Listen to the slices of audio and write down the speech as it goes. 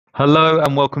Hello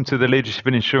and welcome to the Leadership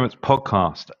in Insurance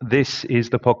podcast. This is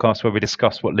the podcast where we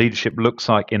discuss what leadership looks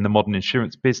like in the modern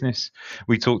insurance business.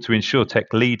 We talk to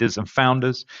insurtech leaders and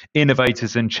founders,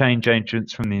 innovators and change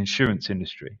agents from the insurance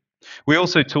industry. We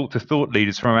also talk to thought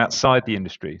leaders from outside the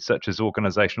industry, such as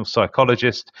organizational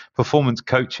psychologists, performance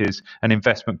coaches, and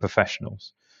investment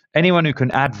professionals. Anyone who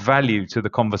can add value to the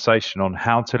conversation on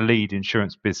how to lead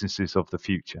insurance businesses of the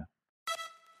future.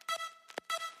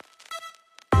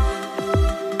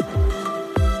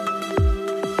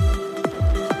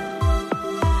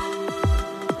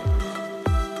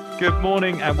 Good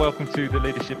morning and welcome to the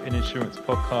Leadership in Insurance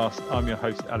podcast. I'm your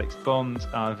host, Alex Bond.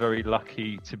 I'm very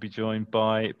lucky to be joined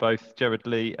by both Gerard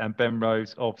Lee and Ben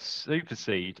Rose of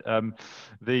Supercede,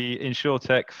 the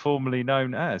insurtech formerly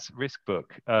known as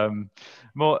Riskbook.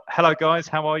 Hello, guys.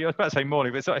 How are you? I was about to say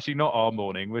morning, but it's actually not our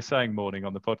morning. We're saying morning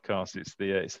on the podcast. It's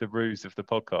the ruse of the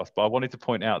podcast. But I wanted to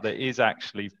point out that it is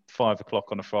actually 5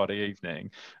 o'clock on a Friday evening,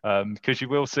 because you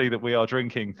will see that we are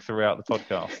drinking throughout the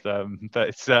podcast. But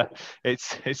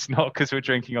it's not because we're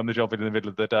drinking on the job in the middle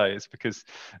of the day. It's because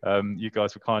you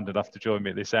guys were kind enough to join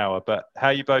me at this hour. But how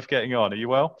are you both getting on? Are you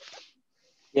well?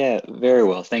 Yeah, very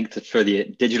well. Thanks for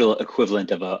the digital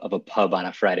equivalent of a pub on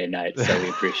a Friday night. So we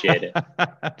appreciate it.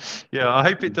 Yeah, I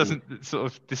hope it doesn't sort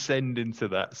of descend into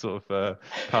that sort of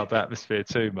pub atmosphere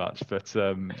too much.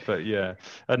 But yeah.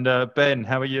 And Ben,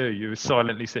 how are you? You were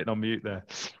silently sitting on mute there.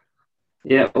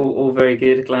 Yeah, all very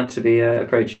good. Glad to be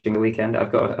approaching the weekend.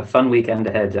 I've got a fun weekend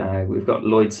ahead. We've got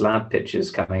Lloyd's Lab pictures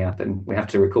coming up, and we have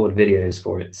to record videos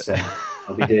for it. So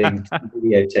I'll be doing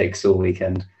video takes all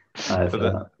weekend for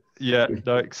that. Yeah,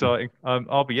 no, exciting.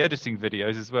 I'll be editing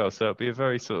videos as well, so it'll be a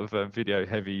very sort of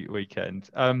video-heavy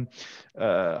weekend. I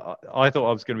thought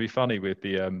I was going to be funny with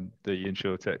the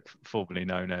insurtech formerly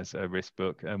known as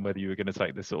Riskbook, and whether you were going to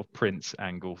take the sort of Prince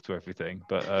angle to everything.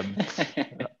 But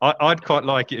I'd quite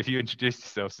like it if you introduced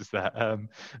yourselves as that.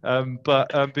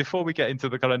 But before we get into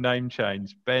the kind of name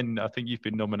change, Ben, I think you've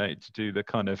been nominated to do the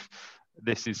kind of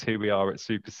 "This is who we are at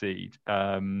Supercede."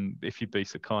 If you'd be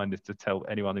so kind as to tell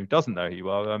anyone who doesn't know who you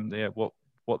are,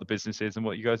 what the business is and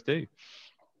what you guys do.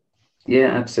 Yeah,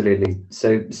 absolutely.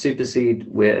 So Supercede,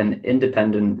 we're an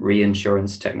independent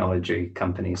reinsurance technology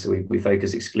company. So we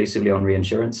focus exclusively on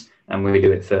reinsurance, and we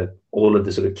do it for all of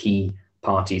the sort of key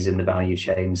parties in the value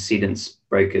chain: cedents,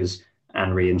 brokers,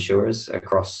 and reinsurers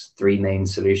across 3 main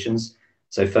solutions.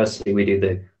 So firstly, we do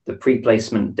the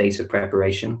pre-placement data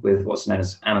preparation with what's known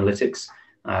as analytics,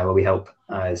 where we help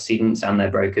cedents and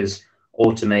their brokers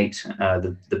automate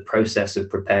the process of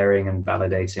preparing and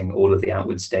validating all of the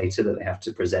outwards data that they have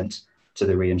to present to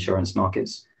the reinsurance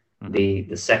markets. Mm-hmm.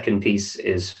 The second piece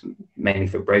is mainly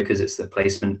for brokers. It's the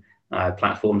placement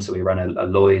platform. So we run a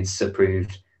Lloyd's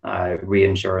approved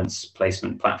reinsurance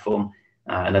placement platform.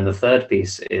 And then the third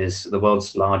piece is the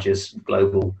world's largest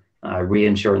global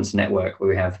reinsurance network, where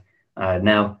we have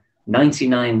now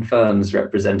 99 firms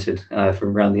represented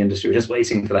from around the industry. We're just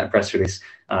waiting for that press release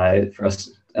for us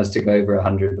to go over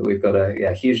 100, but we've got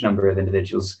a huge number of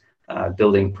individuals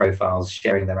building profiles,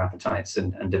 sharing their appetites,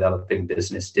 and developing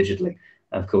business digitally.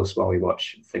 And of course, while we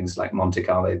watch things like Monte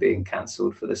Carlo being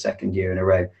cancelled for the 2nd year in a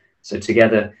row. So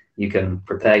together, you can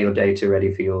prepare your data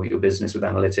ready for your business with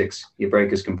analytics. Your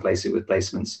brokers can place it with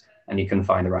placements, and you can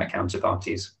find the right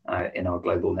counterparties in our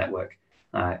global network.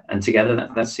 And together,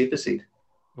 that's Supercede.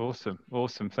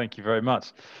 Awesome. Thank you very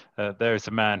much. There is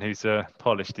a man who's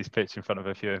polished his pitch in front of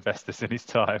a few investors in his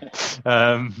time.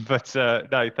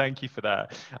 No, thank you for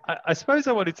that. I suppose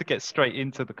I wanted to get straight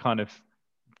into the kind of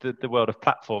the world of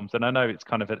platforms, and I know it's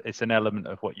kind of it's an element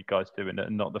of what you guys do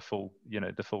and not the full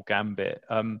gambit.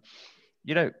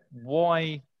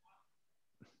 Why?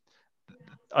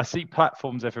 I see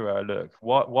platforms everywhere I look.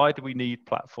 Why do we need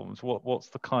platforms? What's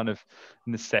the kind of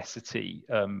necessity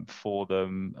for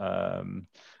them?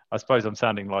 I suppose I'm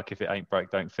sounding like if it ain't broke,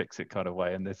 don't fix it kind of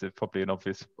way, and there's probably an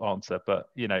obvious answer. But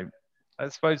I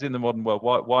suppose in the modern world,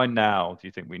 why now do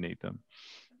you think we need them?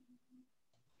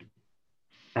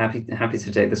 Happy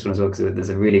to take this one as well, because there's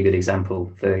a really good example.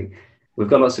 We've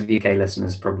got lots of UK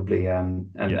listeners probably, and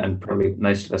probably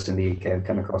most of us in the UK have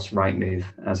come across Rightmove,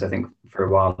 as I think for a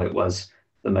while it was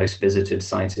the most visited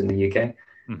site in the UK,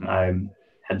 mm-hmm.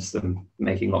 Hence them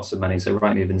making lots of money. So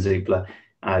Rightmove and Zoopla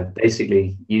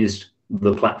basically used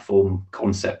the platform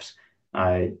concept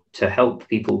to help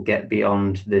people get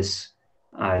beyond this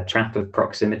trap of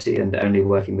proximity and only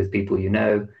working with people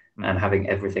mm-hmm. and having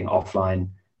everything offline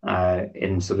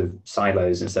in sort of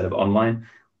silos instead of online.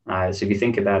 So if you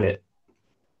think about it,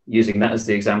 using that as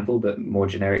the example, but more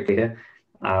generically here,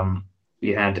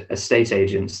 you had estate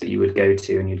agents that you would go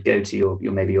to, and you'd go to your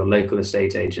maybe your local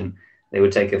estate agent. They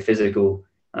would take a physical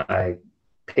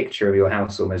picture of your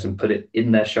house almost and put it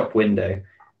in their shop window,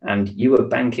 and you were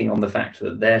banking on the fact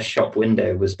that their shop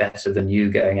window was better than you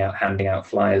going out handing out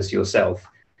flyers yourself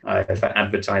for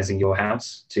advertising your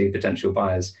house to potential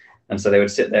buyers. And so they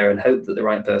would sit there and hope that the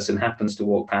right person happens to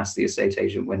walk past the estate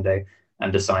agent window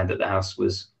and decide that the house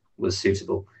was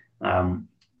suitable.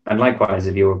 And likewise,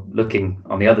 if you're looking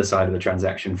on the other side of the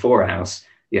transaction for a house,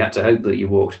 you had to hope that you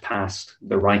walked past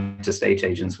the right estate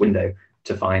agent's window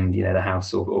to find, the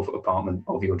house or apartment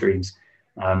of your dreams.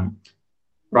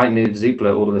 Rightmove,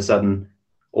 Zoopla, all of a sudden,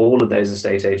 all of those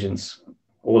estate agents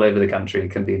all over the country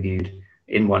can be viewed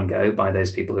in one go by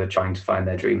those people who are trying to find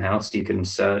their dream house. You can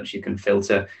search, you can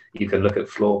filter, you can look at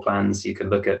floor plans, you can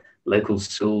look at local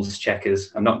schools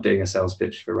checkers. I'm not doing a sales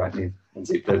pitch for Rightmove and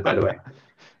Zoopla, by the way.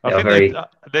 I think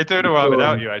they're doing all right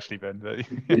without you, actually, Ben.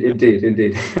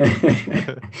 Indeed.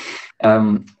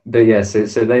 But yeah, so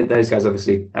those guys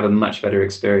obviously have a much better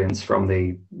experience from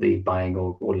the buying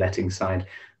or letting side.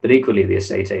 But equally, the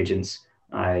estate agents,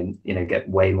 get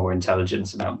way more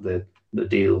intelligence about the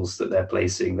deals that they're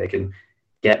placing. They can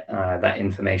get that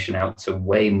information out to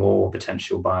way more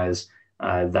potential buyers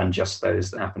than just those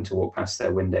that happen to walk past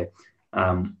their window.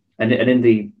 And in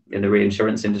the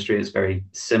reinsurance industry, it's very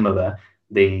similar.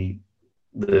 The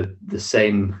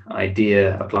same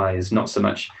idea applies, not so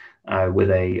much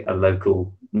with a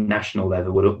local national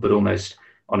level, but almost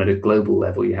on a global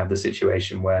level. You have the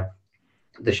situation where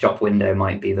the shop window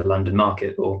might be the London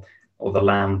market or the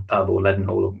Lamb pub or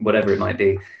Leadenhall or whatever it might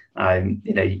be.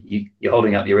 You're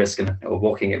holding up your risk or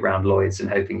walking it around Lloyd's and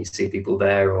hoping you see people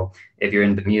there, or if you're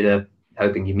in Bermuda,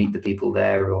 hoping you meet the people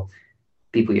there or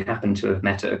people you happen to have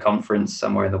met at a conference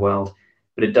somewhere in the world.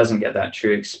 But it doesn't get that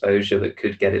true exposure that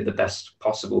could get it the best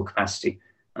possible capacity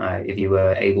if you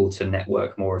were able to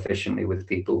network more efficiently with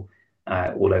people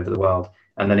all over the world.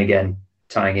 And then again,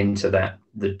 tying into that,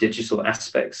 the digital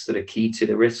aspects that are key to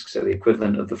the risk, so the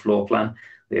equivalent of the floor plan,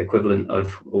 the equivalent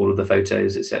of all of the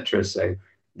photos, etc. So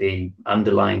the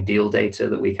underlying deal data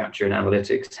that we capture in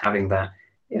analytics, having that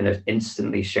in an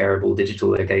instantly shareable digital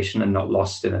location and not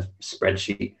lost in a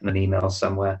spreadsheet and an email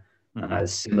somewhere.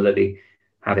 Similarly,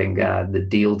 having the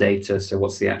deal data, so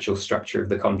what's the actual structure of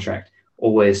the contract,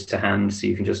 always to hand, so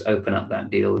you can just open up that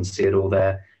deal and see it all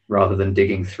there, rather than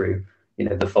digging through,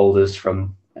 the folders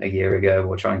from a year ago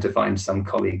or trying to find some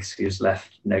colleagues who's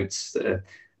left notes that are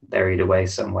buried away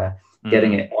somewhere.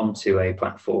 Getting it onto a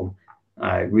platform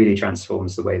really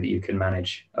transforms the way that you can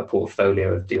manage a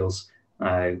portfolio of deals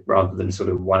rather than sort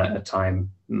of one at a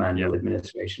time manual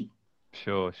administration.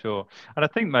 Sure. And I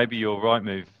think maybe your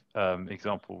Rightmove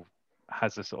example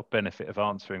has a sort of benefit of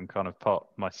answering kind of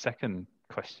my second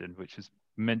question, which is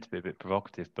meant to be a bit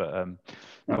provocative, but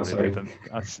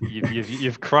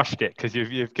you've crushed it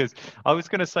because I was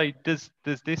going to say, does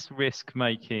this risk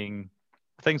making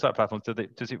things like platforms,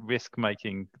 does it risk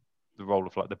making the role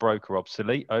of like the broker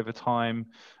obsolete over time,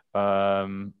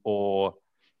 or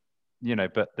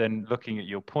but then looking at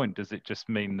your point, does it just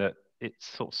mean that it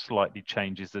sort of slightly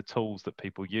changes the tools that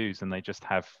people use and they just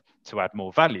have to add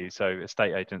more value? So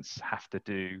estate agents have to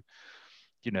do,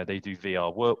 they do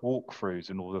VR walkthroughs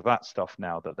and all of that stuff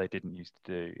now that they didn't used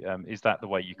to do. Is that the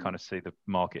way you kind of see the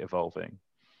market evolving?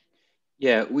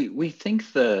 Yeah, we think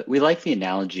we like the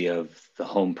analogy of the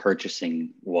home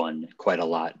purchasing one quite a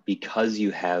lot, because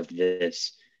you have the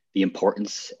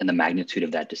importance and the magnitude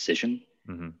of that decision.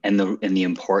 And the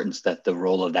importance that the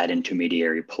role of that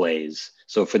intermediary plays.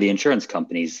 So for the insurance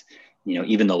companies,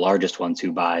 even the largest ones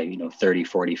who buy, 30,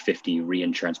 40, 50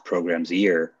 reinsurance programs a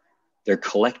year, their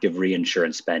collective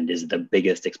reinsurance spend is the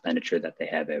biggest expenditure that they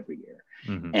have every year.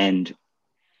 And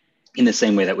in the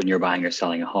same way that when you're buying or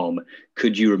selling a home,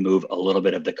 could you remove a little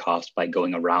bit of the cost by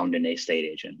going around an estate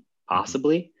agent?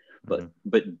 Possibly, but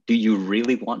do you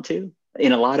really want to?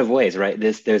 In a lot of ways, right?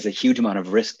 There's a huge amount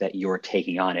of risk that you're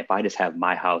taking on. If I just have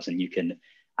my house and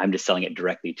I'm just selling it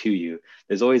directly to you,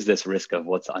 there's always this risk of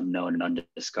what's unknown and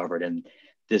undiscovered. And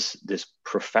this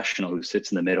professional who sits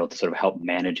in the middle to sort of help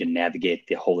manage and navigate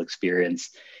the whole experience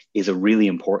is a really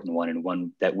important one, and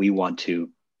one that we want to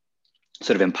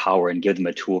sort of empower and give them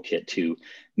a toolkit to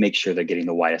make sure they're getting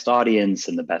the widest audience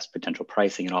and the best potential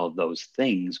pricing and all of those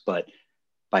things, but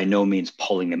by no means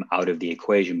pulling them out of the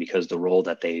equation, because the role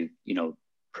that they,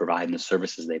 provide and the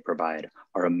services they provide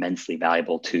are immensely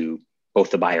valuable to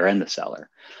both the buyer and the seller.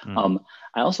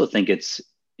 I also think it's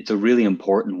a really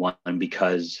important one,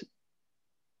 because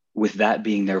with that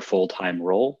being their full-time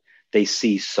role, they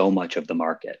see so much of the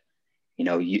market.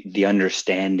 The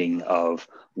understanding of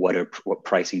what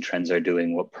pricing trends are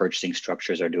doing, what purchasing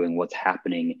structures are doing, what's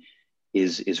happening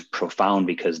is profound,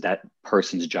 because that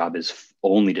person's job is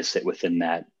only to sit within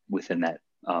that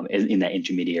in that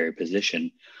intermediary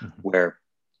position, where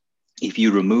if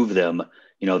you remove them,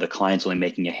 the client's only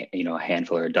making a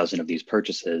handful or a dozen of these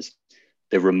purchases.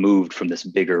 They're removed from this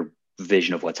bigger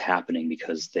vision of what's happening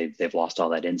because they've lost all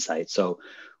that insight. So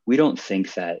we don't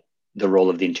think that the role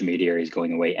of the intermediary is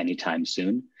going away anytime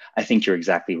soon. I think you're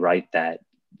exactly right that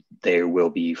they will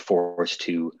be forced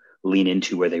to lean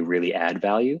into where they really add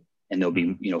value, and they'll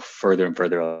be further and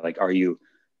further like,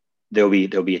 there'll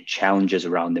be challenges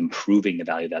around improving the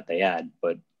value that they add,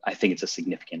 but I think it's a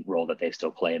significant role that they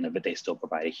still play, but they still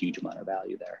provide a huge amount of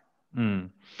value there.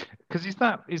 Because is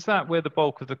that where the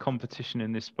bulk of the competition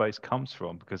in this space comes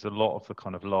from? Because a lot of the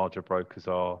kind of larger brokers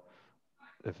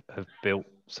have built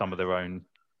some of their own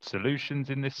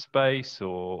solutions in this space,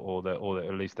 or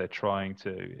at least they're trying to.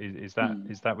 Is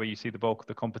that where you see the bulk of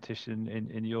the competition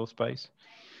in your space?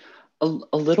 A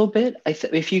little bit.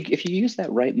 If you use that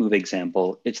Rightmove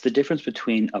example, it's the difference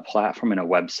between a platform and a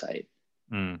website,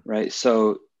 right?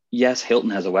 So yes,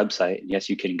 Hilton has a website. Yes,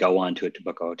 you can go onto it to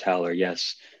book a hotel, or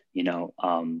yes,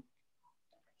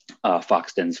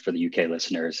 Foxtons, for the UK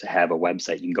listeners, have a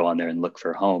website. You can go on there and look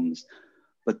for homes.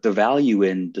 But the value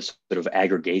in the sort of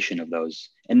aggregation of those,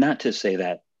 and not to say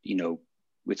that,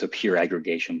 it's a pure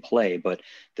aggregation play, but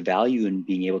the value in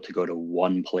being able to go to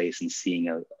one place and seeing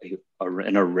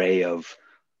an array of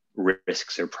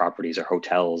risks or properties or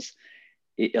hotels,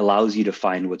 it allows you to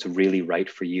find what's really right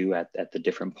for you at the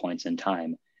different points in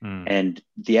time. And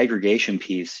the aggregation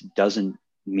piece doesn't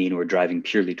mean we're driving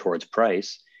purely towards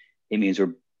price. It means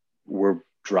we're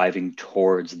driving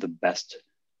towards the best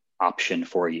option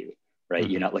for you, right?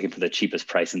 You're not looking for the cheapest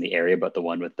price in the area, but the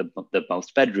one with the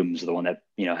most bedrooms, or the one that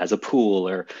has a pool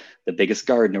or the biggest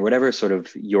garden, or whatever sort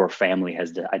of your family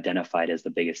has identified as the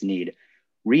biggest need.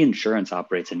 Reinsurance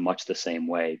operates in much the same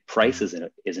way. Price is an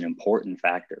important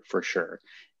factor for sure.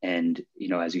 And,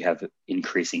 as you have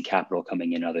increasing capital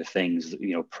coming in, other things,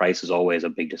 price is always a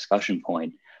big discussion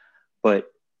point, but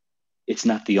it's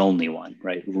not the only one,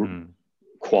 right?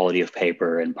 Quality of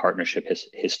paper and partnership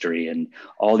history and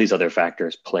all these other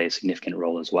factors play a significant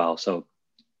role as well. So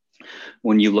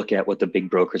when you look at what the big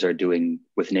brokers are doing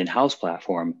with an in-house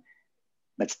platform,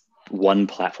 that's one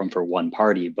platform for one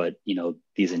party, but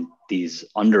these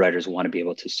underwriters want to be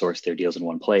able to source their deals in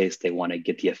one place. They want to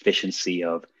get the efficiency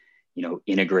of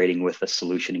integrating with a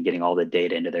solution and getting all the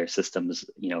data into their systems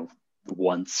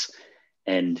once.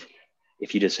 And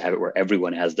if you just have it where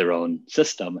everyone has their own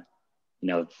system,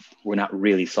 we're not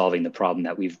really solving the problem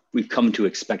that we've come to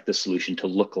expect the solution to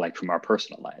look like from our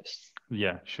personal lives.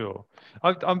 Yeah, sure.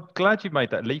 I'm glad you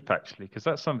made that leap, actually, because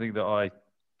that's something that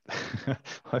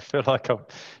I feel like I'm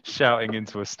shouting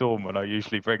into a storm when I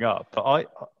usually bring up. But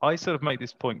I sort of make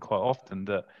this point quite often,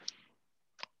 that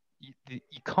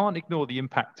you can't ignore the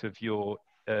impact of your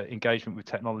engagement with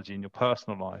technology in your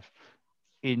personal life,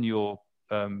 in your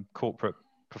corporate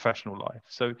professional life.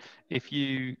 So if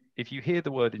you hear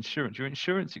the word insurance, your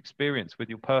insurance experience with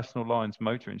your personal lines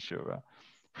motor insurer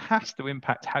has to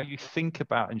impact how you think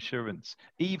about insurance,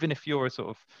 even if you're a sort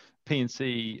of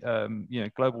P&C,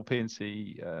 global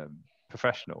P&C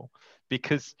professional,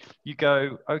 because you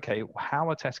go, okay, how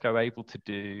are Tesco able to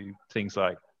do things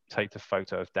like take a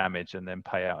photo of damage and then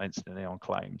pay out instantly on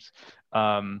claims?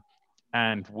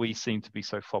 And we seem to be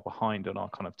so far behind on our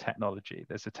kind of technology.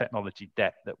 There's a technology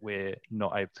debt that we're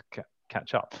not able to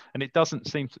catch up. And it doesn't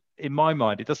seem to, in my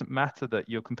mind, it doesn't matter that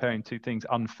you're comparing two things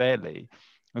unfairly.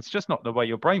 It's just not the way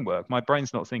your brain works. My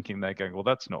brain's not thinking, they're going, well,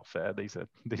 that's not fair. These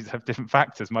have different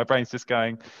factors. My brain's just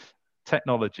going,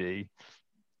 technology.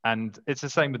 And it's the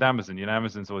same with Amazon.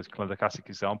 Amazon's always kind of the classic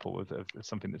example of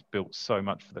something that's built so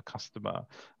much for the customer.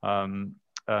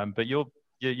 But you're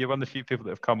one of the few people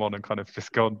that have come on and kind of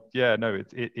just gone, yeah, no,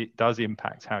 it does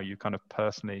impact how you kind of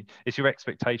personally, it's your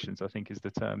expectations, I think, is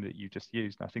the term that you just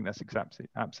used. And I think that's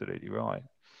absolutely right.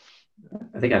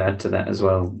 I think I'd add to that as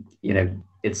well.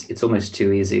 It's almost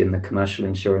too easy in the commercial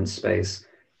insurance space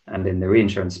and in the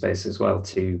reinsurance space as well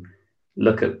to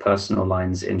look at personal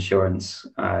lines insurance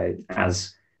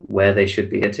as where they should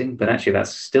be hitting, but actually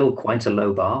that's still quite a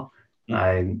low bar.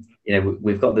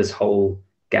 We've got this whole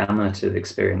gamut of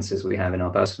experiences we have in our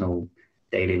personal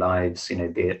daily lives,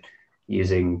 be it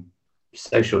using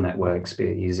social networks, be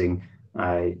it using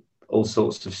all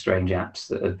sorts of strange apps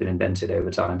that have been invented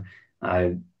over time.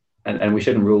 And we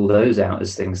shouldn't rule those out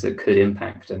as things that could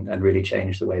impact and really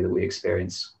change the way that we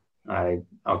experience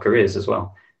our careers as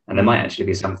well. And there might actually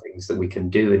be some things that we can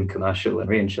do in commercial and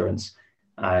reinsurance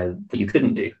that you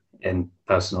couldn't do in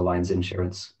personal lines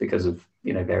insurance because of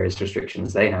various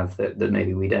restrictions they have that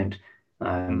maybe we don't.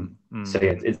 So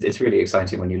yeah, it's really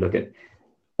exciting when you look at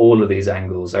all of these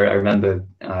angles. I remember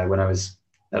when I was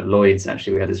at Lloyd's,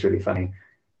 actually, we had this really funny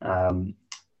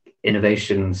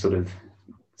innovation sort of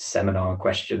seminar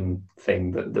question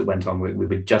thing that went on. We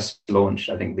would just launch,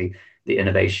 I think, the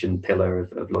innovation pillar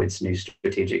of Lloyd's new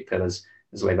strategic pillars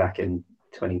was way back in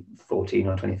 2014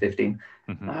 or 2015.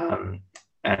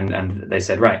 And they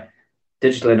said, right,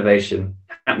 digital innovation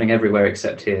happening everywhere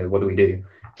except here. What do we do?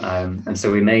 And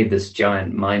so we made this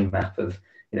giant mind map of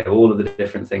all of the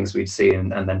different things we'd see,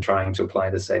 and then trying to apply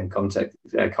the same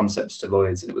concepts to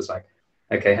Lloyd's. And it was like,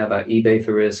 okay, how about eBay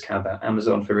for risk? How about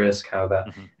Amazon for risk? How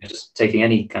about just taking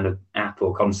any kind of app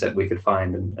or concept we could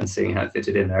find and seeing how it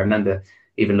fitted in? I remember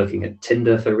even looking at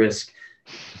Tinder for risk.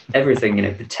 Everything,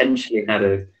 potentially had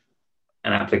an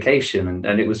application,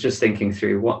 and it was just thinking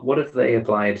through what if they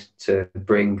applied to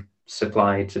bring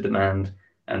supply to demand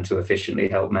and to efficiently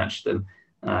help match them,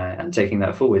 and taking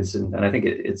that forwards. And I think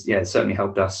it certainly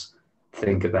helped us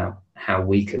think about how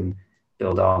we can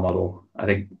build our model. I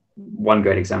think one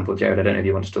great example, Jared, I don't know if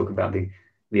you want to talk about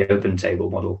the open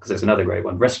table model, because there's another great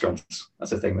one, restaurants.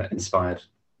 That's a thing that inspired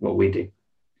what we do.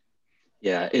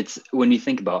 Yeah, it's when you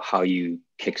think about how you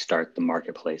kickstart the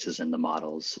marketplaces and the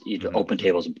models, Open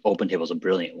Table's a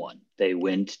brilliant one. They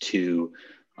went to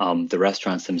the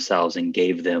restaurants themselves and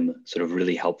gave them sort of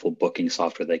really helpful booking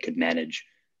software they could manage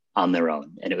on their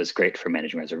own. And it was great for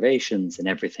managing reservations and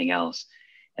everything else.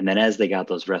 And then as they got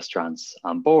those restaurants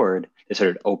on board, they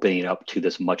started opening it up to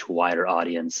this much wider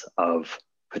audience of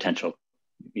potential,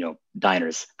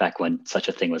 diners, back when such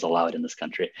a thing was allowed in this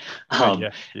country.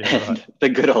 Right. The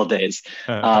good old days.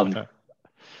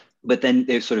 But then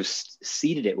they sort of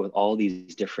seeded it with all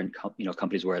these different,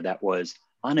 companies where that was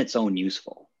on its own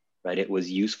useful, right? It was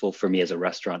useful for me as a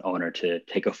restaurant owner to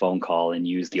take a phone call and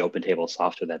use the Open Table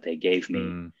software that they gave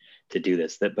me to do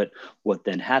this. But what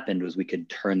then happened was we could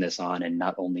turn this on and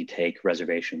not only take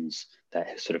reservations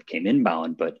that sort of came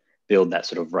inbound, but build that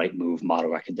sort of right move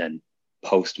model where I could then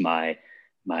post my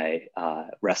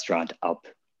restaurant up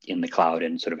in the cloud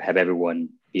and sort of have everyone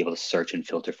be able to search and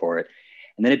filter for it.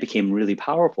 And then it became really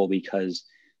powerful because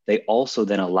they also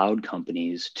then allowed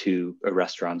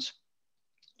restaurants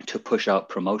to push out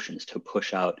promotions, to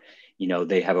push out,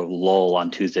 they have a lull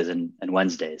on Tuesdays and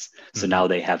Wednesdays. So now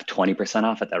they have 20%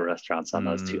 off at their restaurants on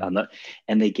those two.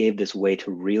 And they gave this way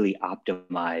to really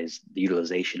optimize the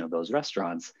utilization of those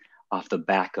restaurants off the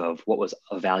back of what was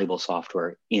a valuable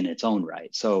software in its own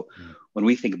right. So when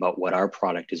we think about what our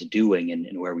product is doing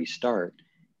and where we start,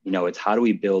 it's how do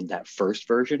we build that first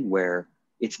version where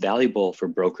it's valuable for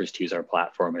brokers to use our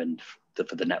platform and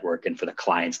for the network and for the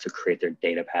clients to create their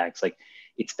data packs. Like,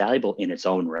 it's valuable in its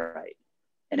own right.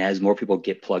 And as more people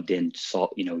get plugged in,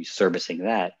 servicing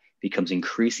that becomes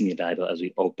increasingly valuable as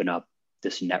we open up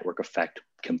this network effect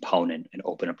component and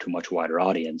open up to a much wider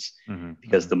audience,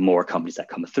 because the more companies that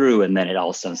come through, and then it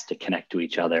all starts to connect to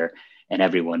each other and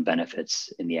everyone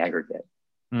benefits in the aggregate.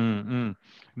 No,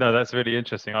 that's really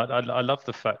interesting. I love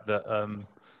the fact that, and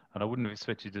I wouldn't have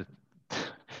expected you to,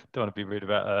 don't want to be rude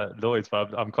about Lloyd's,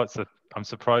 but I'm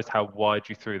surprised how wide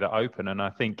you threw that open. And I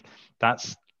think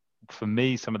that's, for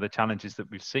me, some of the challenges that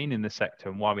we've seen in the sector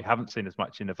and why we haven't seen as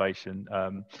much innovation.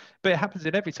 But it happens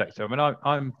in every sector. I mean,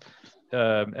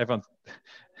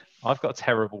 I've got a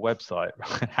terrible website.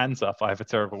 Hands up, I have a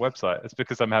terrible website. It's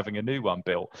because I'm having a new one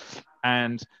built.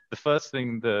 And the first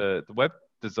thing the web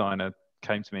designer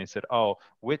came to me and said, "Oh,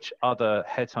 which other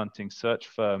headhunting search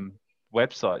firm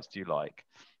websites do you like?"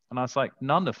 And I was like,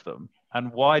 "None of them.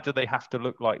 And why do they have to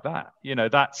look like that?"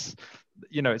 That's,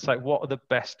 it's like, what are the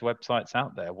best websites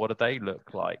out there? What do they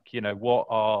look like? What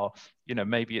are,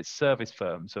 maybe it's service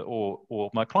firms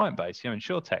or my client base,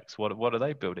 InsurTechs, what are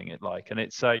they building it like? And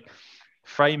it's like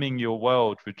framing your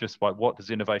world with just like, what does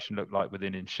innovation look like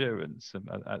within insurance?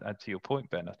 And to your point,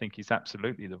 Ben, I think is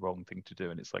absolutely the wrong thing to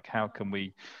do. And it's like, how can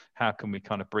we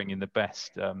kind of bring in the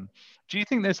best? Do you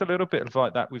think there's a little bit of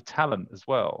like that with talent as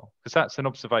well? Because that's an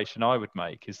observation I would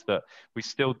make, is that we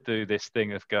still do this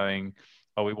thing of going,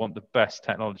 oh, we want the best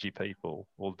technology people,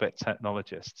 or the best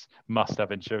technologists must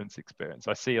have insurance experience.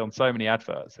 I see on so many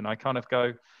adverts and I kind of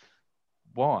go,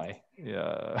 why?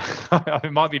 Yeah,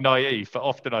 it might be naive, but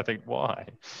often I think, why?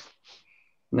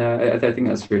 No, I think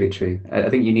that's really true. I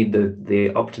think you need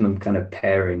the optimum kind of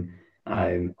pairing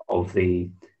of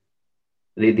the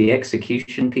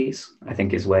execution piece. I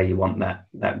think is where you want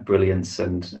that brilliance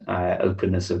and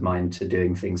openness of mind to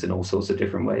doing things in all sorts of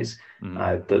different ways,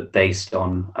 but based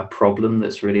on a problem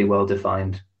that's really well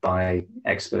defined by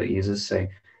expert users. So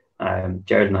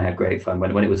Jared and I had great fun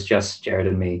when it was just Jared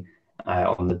and me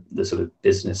on the sort of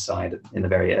business side in the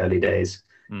very early days.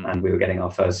 And we were getting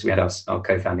we had our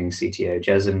co-founding CTO,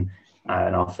 Jezin,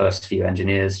 and our first few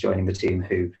engineers joining the team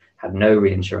who had no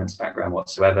reinsurance background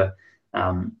whatsoever.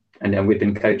 and we've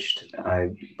been coached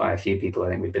by a few people. I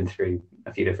think we've been through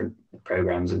a few different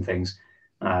programs and things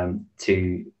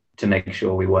to make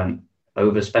sure we weren't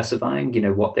over specifying,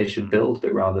 what they should build,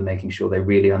 but rather making sure they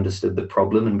really understood the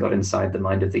problem and got inside the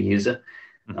mind of the user.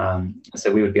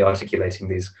 So we would be articulating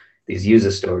these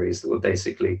user stories that were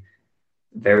basically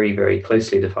very, very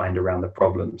closely defined around the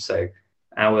problem. So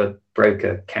our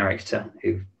broker character,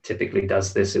 who typically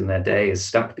does this in their day, is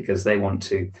stuck because they want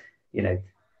to,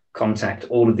 contact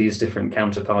all of these different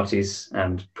counterparties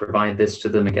and provide this to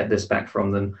them and get this back from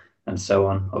them and so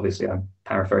on. Obviously, I'm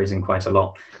paraphrasing quite a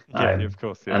lot. Of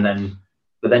course. Yeah.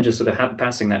 But then just sort of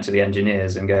passing that to the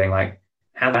engineers and going like,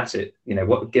 have at it,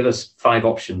 give us 5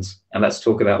 options and let's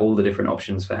talk about all the different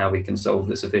options for how we can solve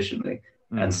this efficiently,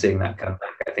 and seeing that come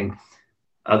back. I think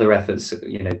other efforts,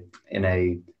 in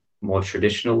a more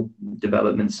traditional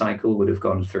development cycle would have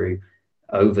gone through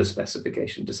over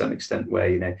specification to some extent,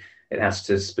 where, it has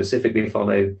to specifically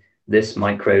follow this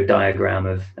micro diagram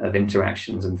of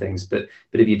interactions and things. But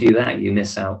if you do that, you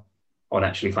miss out on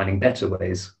actually finding better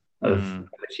ways of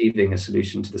achieving a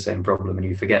solution to the same problem, and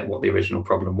you forget what the original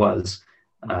problem was,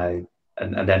 and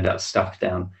end up stuck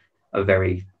down a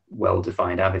very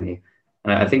well-defined avenue.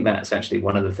 And I think that's actually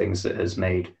one of the things that has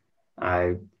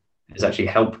actually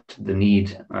helped the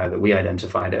need that we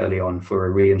identified early on for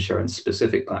a reinsurance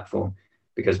specific platform,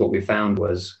 because what we found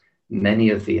was many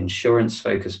of the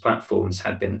insurance-focused platforms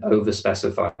had been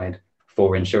over-specified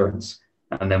for insurance.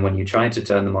 And then when you tried to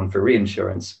turn them on for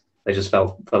reinsurance, they just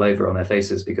fell over on their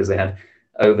faces because they had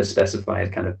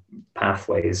over-specified kind of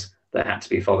pathways that had to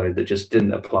be followed that just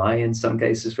didn't apply in some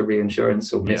cases for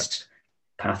reinsurance, or missed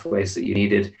pathways that you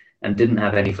needed and didn't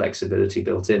have any flexibility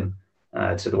built in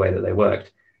to the way that they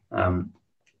worked. And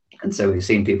so we've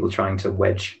seen people trying to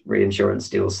wedge reinsurance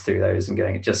deals through those and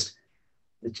going, it's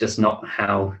just not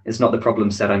it's not the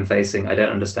problem set I'm facing. I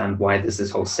don't understand why there's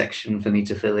this whole section for me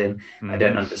to fill in. I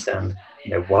don't understand,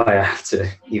 why I have to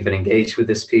even engage with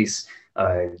this piece.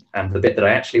 And the bit that I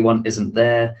actually want isn't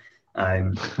there.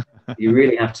 You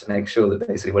really have to make sure that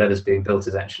basically whatever's being built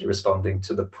is actually responding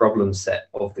to the problem set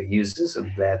of the users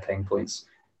and their pain points.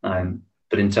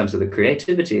 But in terms of the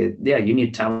creativity, you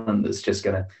need talent that's just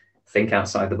going to think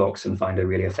outside the box and find a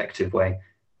really effective way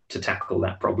to tackle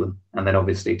that problem, and then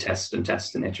obviously test and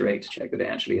iterate to check that it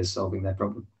actually is solving their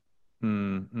problem.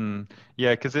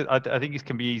 Yeah, because I think it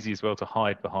can be easy as well to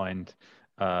hide behind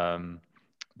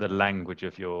the language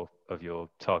of your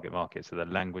target market, so the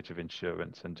language of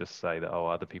insurance, and just say that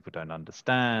other people don't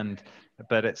understand.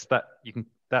 But it's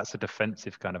that's a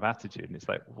defensive kind of attitude, and it's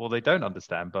like, well, they don't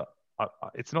understand, but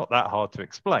it's not that hard to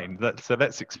explain. So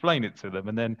let's explain it to them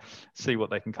and then see what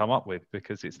they can come up with,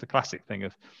 because it's the classic thing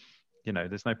of,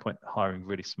 there's no point hiring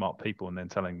really smart people and then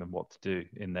telling them what to do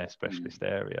in their specialist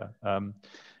area.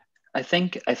 I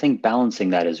think balancing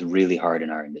that is really hard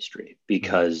in our industry,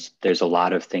 because there's a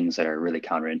lot of things that are really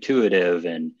counterintuitive,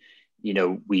 and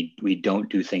we don't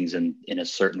do things in a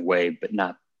certain way, but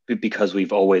not because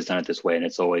we've always done it this way and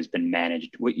it's always been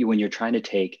managed. When you're trying to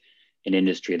take an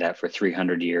industry that for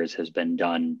 300 years has been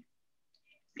done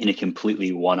in a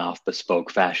completely one-off bespoke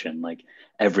fashion, like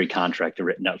every contract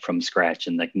written up from scratch,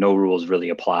 and like no rules really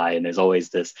apply, and there's always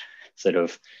this sort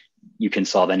of, you can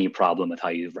solve any problem with how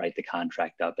you write the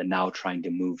contract up, and now trying to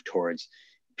move towards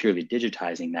purely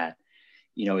digitizing that,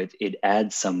 it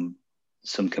adds some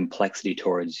complexity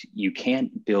towards, you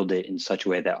can't build it in such a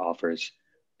way that offers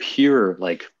pure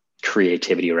like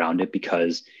creativity around it,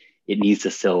 because it needs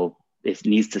to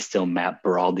still map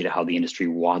broadly to how the industry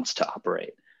wants to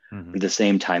operate. At the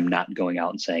same time, not going out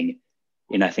and saying,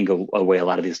 and I think a way a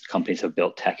lot of these companies have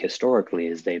built tech historically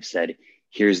is they've said,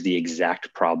 here's the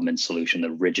exact problem and solution,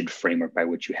 the rigid framework by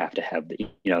which you have to have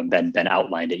been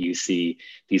outlined it. You see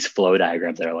these flow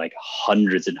diagrams that are like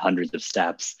hundreds and hundreds of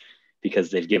steps,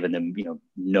 because they've given them,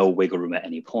 no wiggle room at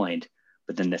any point.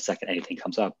 But then the second anything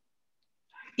comes up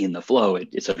in the flow,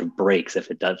 it sort of breaks if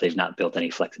they've not built any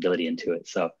flexibility into it.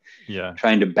 So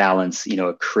trying to balance,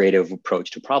 a creative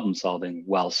approach to problem solving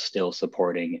while still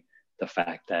supporting the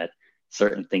fact that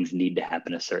certain things need to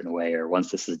happen a certain way, or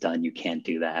once this is done, you can't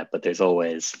do that. But there's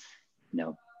always,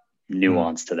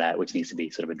 nuance to that, which needs to be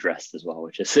sort of addressed as well,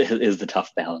 which is the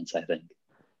tough balance, I think.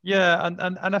 Yeah,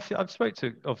 and I've spoke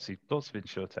to obviously lots of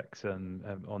insurtechs and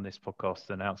on this podcast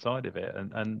and outside of it,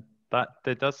 and that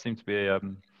there does seem to be a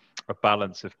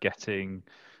balance of getting,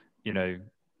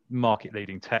 market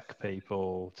leading tech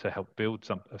people to help build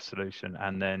a solution,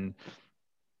 and then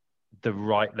the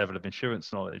right level of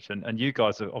insurance knowledge. And you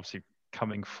guys are obviously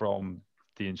coming from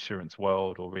the insurance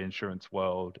world or reinsurance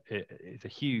world. It's a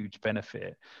huge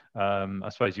benefit. I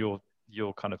suppose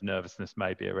your kind of nervousness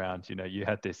maybe around, you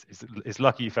had this, it's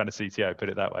lucky you found a CTO, put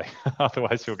it that way.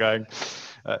 Otherwise you're going,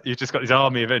 you've just got this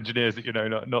army of engineers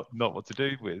that not what to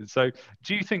do with. So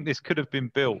do you think this could have been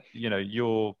built,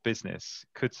 your business,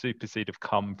 could Supercede have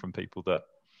come from people that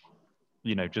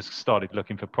just started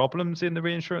looking for problems in the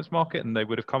reinsurance market and they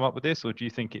would have come up with this? Or do you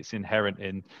think it's inherent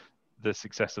in the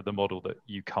success of the model that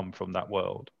you come from that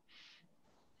world?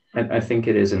 I think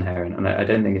it is inherent, and I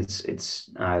don't think it's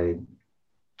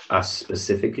us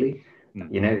specifically,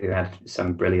 who had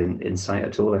some brilliant insight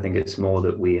at all. I think it's more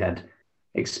that we had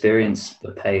experienced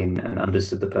the pain and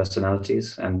understood the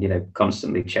personalities, and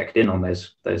constantly checked in on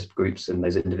those groups and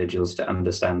those individuals to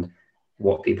understand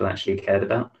what people actually cared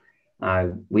about.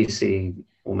 We see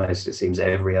almost, it seems,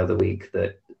 every other week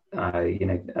that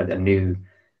a new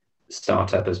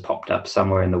startup has popped up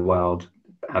somewhere in the world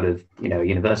out of a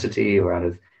university or out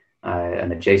of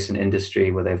an adjacent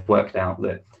industry, where they've worked out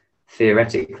that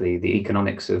theoretically the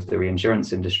economics of the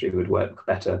reinsurance industry would work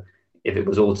better if it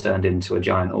was all turned into a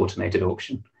giant automated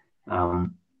auction.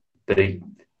 But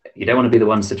you don't want to be the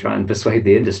ones to try and persuade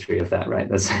the industry of that, right?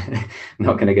 That's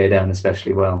not going to go down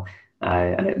especially well.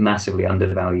 And it massively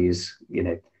undervalues,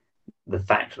 the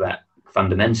fact that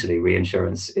fundamentally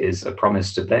reinsurance is a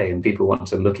promise to pay, and people want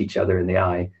to look each other in the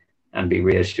eye and be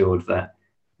reassured that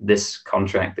this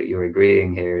contract that you're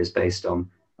agreeing here is based on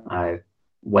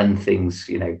when things,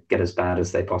 get as bad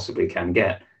as they possibly can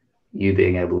get, you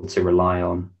being able to rely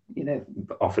on,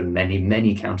 often many,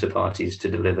 many counterparties to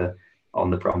deliver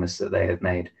on the promise that they have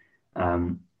made.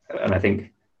 And I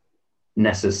think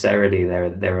necessarily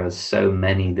there are so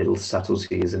many little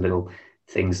subtleties and little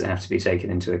things that have to be taken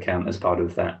into account as part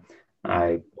of that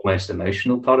almost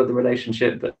emotional part of the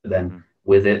relationship, but then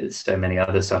with it, so many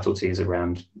other subtleties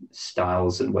around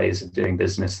styles and ways of doing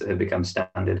business that have become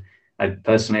standard. I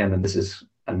personally, and this is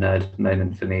a nerd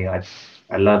moment for me, I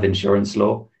love insurance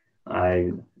law.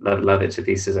 I love it to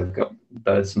pieces. I've got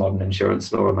Bird's Modern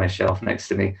Insurance Law on my shelf next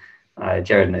to me.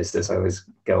 Jared knows this. I always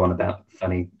go on about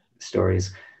funny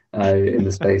stories in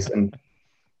the space. And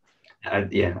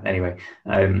anyway,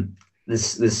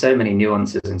 there's so many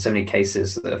nuances and so many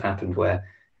cases that have happened where,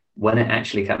 when it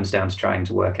actually comes down to trying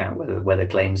to work out whether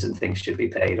claims and things should be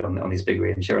paid on these big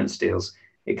reinsurance deals,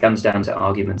 it comes down to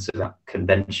arguments about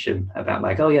convention, about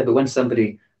like, oh yeah, but when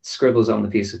somebody scribbles on the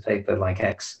piece of paper like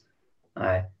X,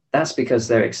 that's because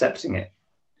they're accepting it,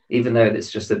 even though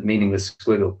it's just a meaningless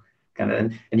squiggle.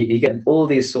 And you get all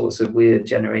these sorts of weird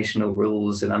generational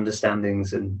rules and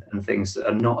understandings and things that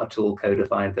are not at all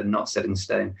codified, they're not set in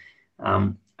stone.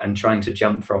 And trying to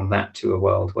jump from that to a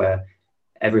world where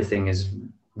everything is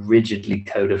rigidly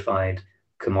codified,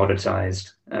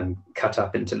 commoditized, and cut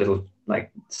up into little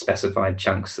like specified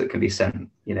chunks that can be sent,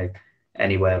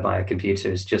 anywhere by a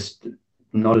computer is just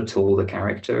not at all the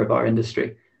character of our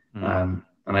industry. And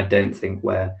I don't think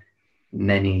where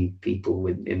many people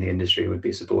in the industry would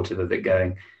be supportive of it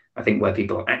going. I think where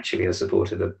people actually are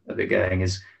supportive of it going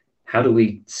is, how do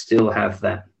we still have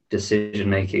that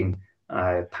decision-making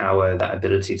power, that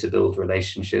ability to build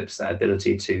relationships, that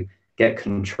ability to get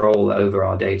control over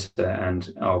our data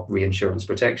and our reinsurance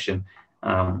protection,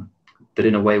 but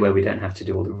in a way where we don't have to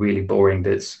do all the really boring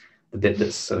bits, the bit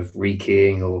that's sort of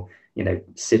rekeying or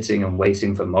sitting and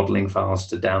waiting for modeling files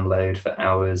to download for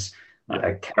hours,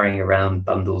 carrying around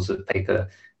bundles of paper,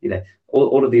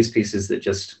 all of these pieces that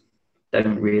just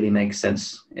don't really make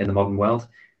sense in the modern world.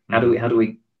 How do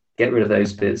we get rid of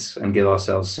those bits and give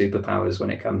ourselves superpowers when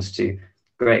it comes to,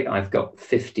 great, I've got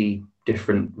 50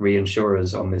 different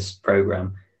reinsurers on this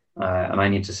program, and I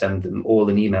need to send them all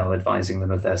an email advising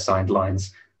them of their signed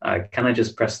lines. Can I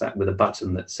just press that with a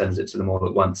button that sends it to them all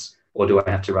at once? Or do I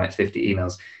have to write 50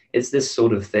 emails? It's this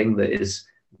sort of thing that is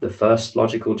the first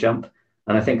logical jump.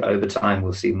 And I think over time,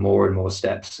 we'll see more and more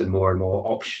steps and more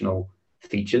optional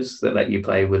features that let you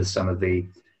play with some of these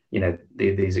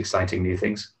exciting new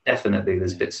things. Definitely,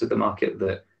 there's bits of the market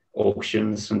that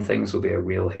auctions and things will be a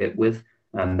real hit with.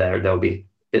 And there'll be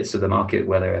bits of the market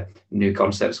where there are new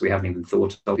concepts we haven't even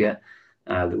thought of yet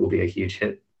that will be a huge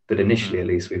hit. But initially, at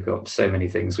least, we've got so many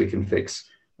things we can fix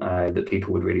that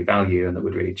people would really value and that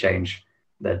would really change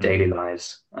their daily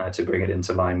lives to bring it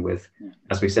into line with,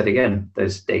 as we said again,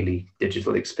 those daily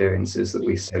digital experiences that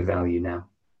we so value now.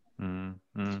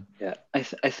 Yeah, I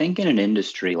think in an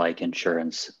industry like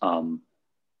insurance,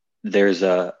 there's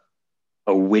a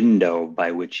window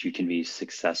by which you can be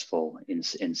successful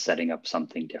in setting up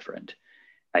something different.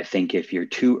 I think if you're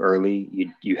too early,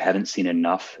 you haven't seen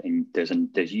enough, and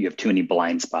you have too many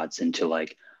blind spots into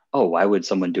like, oh, why would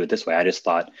someone do it this way? I just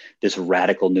thought this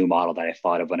radical new model that I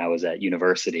thought of when I was at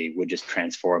university would just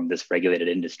transform this regulated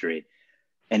industry.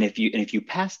 And if you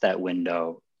pass that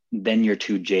window, then you're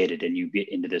too jaded and you get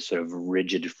into this sort of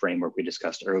rigid framework we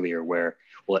discussed earlier where,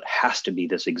 well, it has to be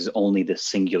this only this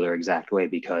singular exact way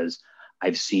because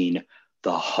I've seen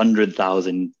the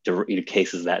 100,000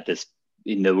 cases that this,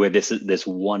 where this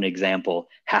one example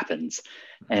happens.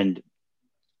 And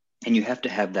you have to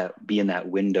have that be in that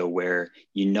window where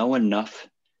you know enough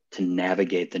to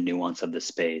navigate the nuance of the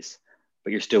space,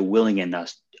 but you're still willing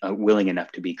enough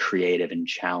to be creative and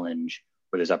challenge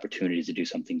where there's opportunities to do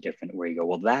something different, where you go,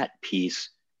 well, that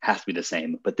piece has to be the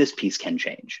same, but this piece can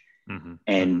change.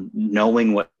 And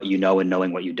knowing what you know and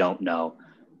knowing what you don't know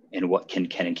and what can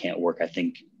and can't work, I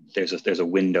think there's a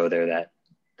window there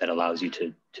that allows you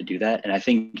to do that. And I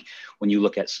think when you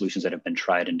look at solutions that have been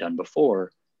tried and done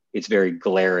before, it's very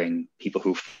glaring, people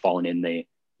who've fallen in the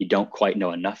you don't quite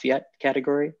know enough yet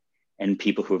category, and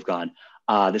people who have gone,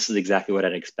 this is exactly what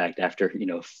I'd expect after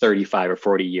 35 or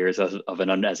 40 years as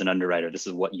an underwriter. This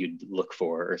is what you'd look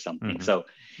for or something. So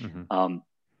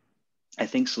I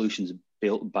think solutions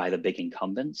built by the big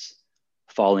incumbents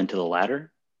fall into the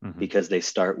latter because they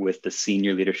start with the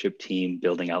senior leadership team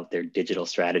building out their digital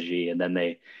strategy, and then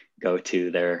they go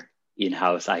to their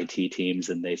in-house IT teams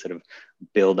and they sort of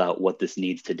build out what this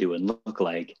needs to do and look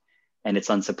like. And it's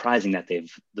unsurprising that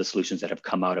the solutions that have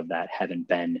come out of that haven't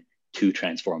been too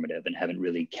transformative and haven't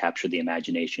really captured the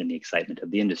imagination and the excitement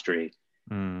of the industry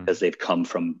because they've come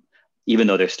from, even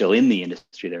though they're still in the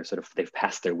industry, they've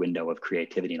passed their window of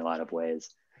creativity in a lot of ways.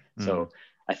 So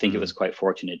I think it was quite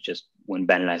fortunate just when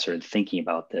Ben and I started thinking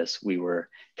about this, we were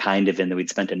kind of we'd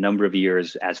spent a number of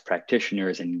years as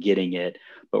practitioners and getting it,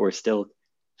 but we're still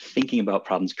thinking about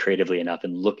problems creatively enough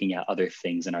and looking at other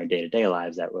things in our day-to-day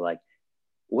lives that were like,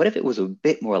 what if it was a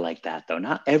bit more like that though?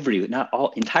 Not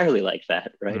all entirely like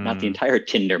that, right? Not the entire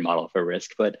Tinder model for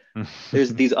risk, but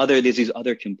there's these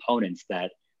other components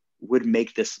that would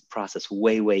make this process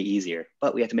way, way easier.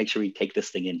 But we have to make sure we take this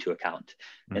thing into account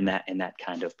in that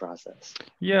kind of process.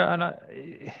 Yeah, and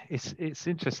it's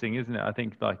interesting, isn't it? I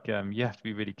think you have to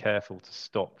be really careful to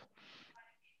stop.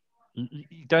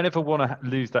 You don't ever want to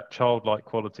lose that childlike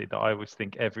quality that I always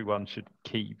think everyone should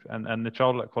keep. And the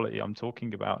childlike quality I'm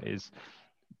talking about is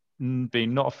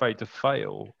being not afraid to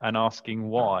fail and asking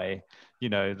why.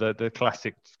 The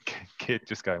classic kid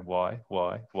just going why.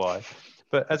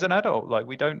 But as an adult,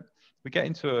 we get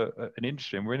into an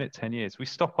industry and we're in it 10 years, we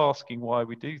stop asking why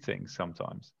we do things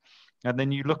sometimes, and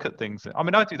then you look at things. I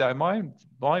mean, I do that in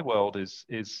my world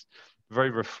is very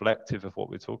reflective of what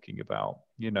we're talking about.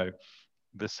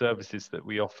 The services that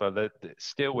we offer, that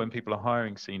still when people are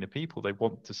hiring senior people, they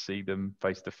want to see them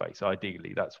face to face.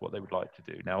 Ideally, that's what they would like to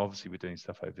do. Now, obviously, we're doing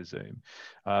stuff over Zoom,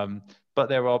 but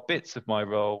there are bits of my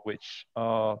role which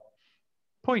are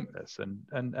pointless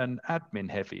and admin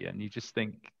heavy, and you just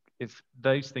think if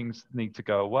those things need to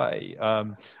go away.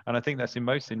 And I think that's in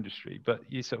most industry, but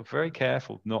you're sort of very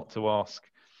careful not to ask.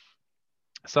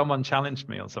 Someone challenged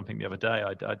me on something the other day.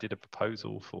 I did a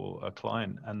proposal for a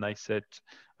client, and they said,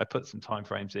 I put some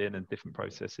timeframes in and different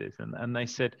processes, and they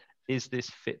said, is this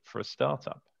fit for a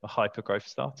startup, a hyper-growth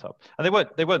startup? And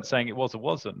they weren't saying it was or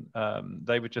wasn't.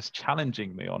 They were just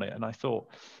challenging me on it, and I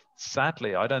thought,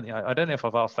 sadly, I don't know if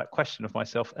I've asked that question of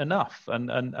myself enough,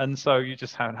 and so you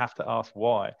just have to ask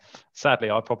why. Sadly,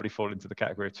 I probably fall into the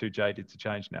category of too jaded to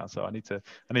change now. So I need to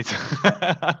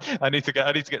I need to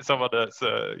get someone that's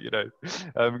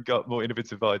got more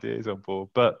innovative ideas on board.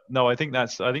 But no, I think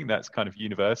that's kind of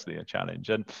universally a challenge.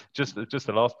 And just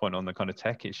the last point on the kind of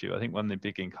tech issue, I think one of the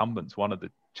big incumbents, one of the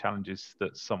challenges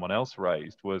that someone else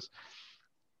raised was,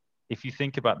 if you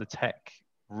think about the tech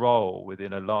role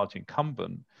within a large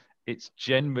incumbent, it's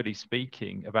generally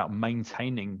speaking about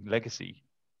maintaining legacy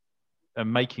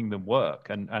and making them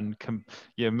work and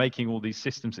making all these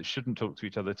systems that shouldn't talk to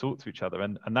each other,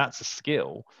 and that's a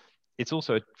skill. It's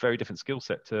also a very different skill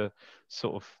set to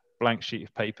sort of blank sheet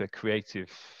of paper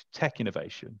creative tech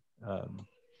innovation.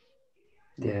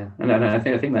 Yeah, and I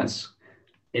think that's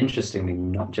interestingly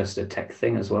not just a tech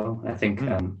thing as well. I think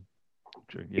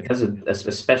True, yeah. because of,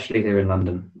 especially here in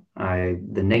London,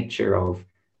 the nature of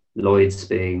Lloyd's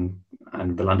being,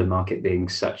 and the London market being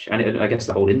such, and I guess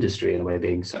the whole industry in a way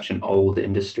being such an old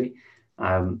industry,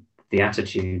 the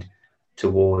attitude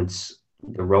towards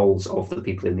the roles of the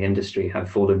people in the industry have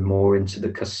fallen more into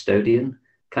the custodian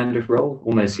kind of role,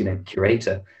 almost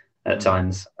curator at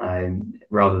times,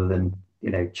 rather than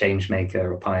change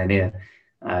maker or pioneer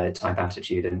type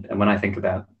attitude. And when I think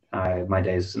about my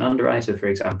days as an underwriter, for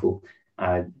example,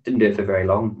 I didn't do it for very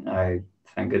long,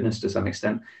 thank goodness, to some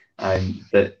extent,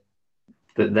 but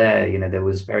there, there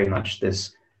was very much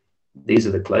this, these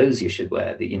are the clothes you should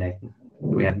wear, that,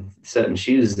 we had certain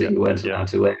shoes that you weren't allowed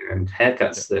to wear, and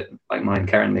haircuts that, like mine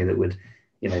currently, that would,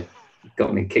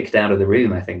 got me kicked out of the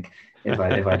room, I think, if I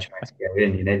tried to go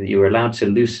in. That you were allowed to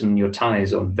loosen your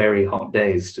ties on very hot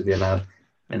days to be allowed.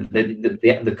 And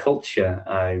the culture,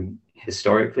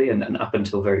 historically and up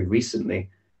until very recently,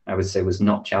 I would say, was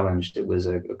not challenged. It was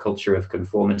a culture of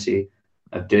conformity,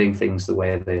 of doing things the way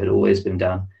they had always been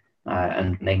done,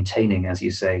 and maintaining, as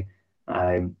you say,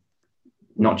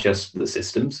 not just the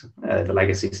systems, the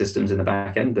legacy systems in the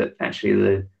back end, but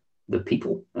actually the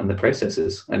people and the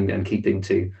processes, and keeping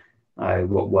to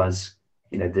what was,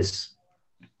 this.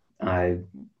 I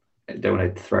don't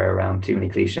want to throw around too many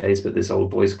cliches, but this old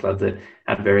boys club that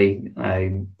had very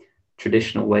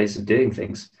traditional ways of doing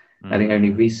things. I think only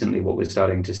recently what we're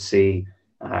starting to see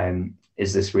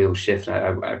is this real shift.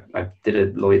 I did a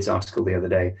Lloyd's article the other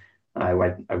day. I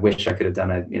wish I could have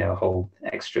done a whole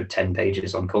extra 10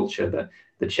 pages on culture, but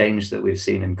the change that we've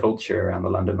seen in culture around the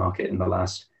London market in the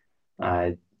last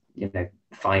 5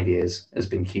 years has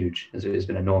been huge. It's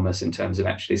been enormous in terms of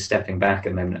actually stepping back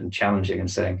and challenging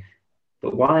and saying,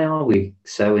 but why are we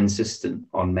so insistent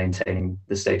on maintaining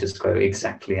the status quo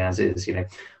exactly as is?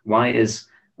 Why is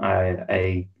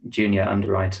a junior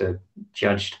underwriter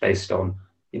judged based on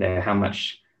how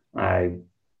much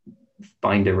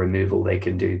binder removal they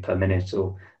can do per minute,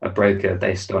 or a broker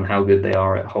based on how good they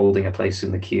are at holding a place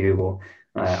in the queue, or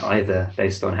either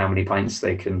based on how many pints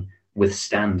they can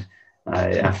withstand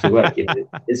after work?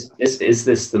 Is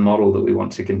this the model that we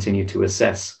want to continue to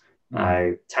assess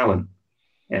talent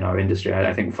in our industry?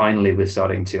 I think finally we're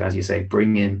starting to, as you say,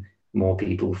 bring in more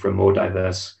people from more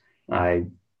diverse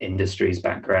industries,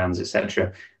 backgrounds,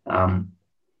 etc.,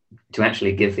 to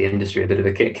actually give the industry a bit of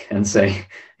a kick and say,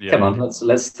 come on,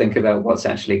 let's think about what's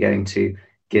actually going to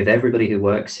give everybody who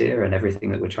works here and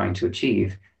everything that we're trying to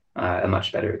achieve a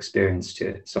much better experience to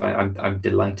it. So I'm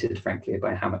delighted, frankly,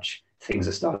 by how much things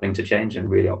are starting to change, and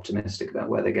really optimistic about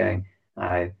where they're going.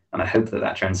 And I hope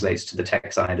that translates to the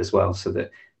tech side as well, so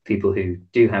that people who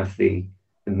do have the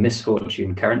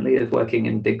misfortune currently of working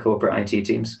in big corporate IT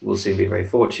teams will soon be very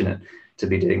fortunate to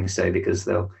be doing so, because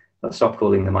they'll stop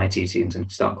calling them IT teams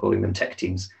and start calling them tech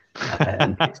teams,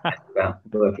 and be excited about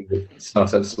working with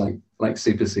startups like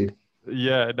Supercede.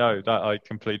 Yeah, no, I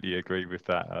completely agree with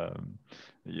that.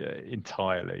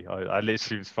 Entirely. I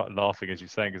literally was laughing as you're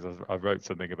saying, because I wrote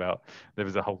something about, there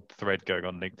was a whole thread going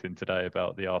on LinkedIn today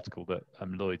about the article that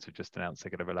Lloyd's have just announced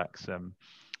they're going to relax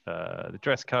the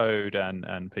dress code,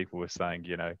 and people were saying,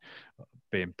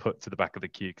 being put to the back of the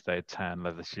queue because they had tan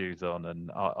leather shoes on,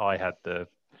 and I had the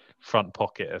front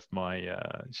pocket of my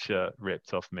shirt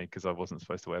ripped off me because I wasn't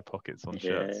supposed to wear pockets on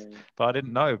shirts. But I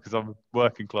didn't know, because I'm a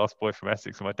working class boy from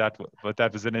Essex, and my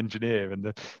dad was an engineer, and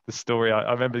the story,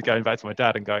 I remember going back to my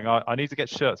dad and going, I need to get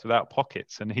shirts without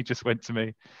pockets, and he just went to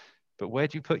me, but where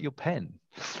do you put your pen?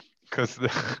 Because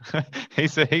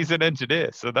he's an engineer,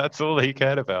 so that's all he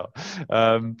cared about.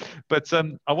 But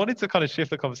I wanted to kind of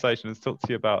shift the conversation and talk to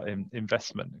you about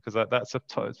investment, because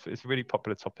it's a really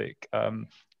popular topic.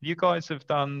 You guys have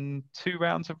done 2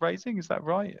 rounds of raising, is that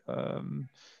right?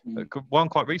 One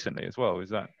quite recently as well. Is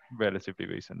that relatively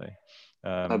recently?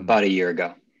 About a year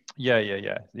ago.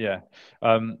 Yeah.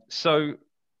 So,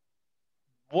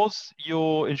 was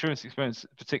your insurance experience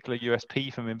particular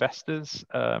USP from investors?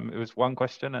 It was one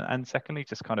question, and secondly,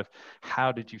 just kind of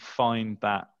how did you find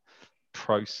that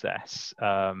process?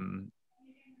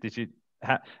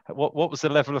 What was the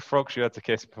level of frogs you had to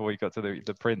kiss before you got to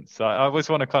the prince? I always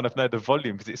want to kind of know the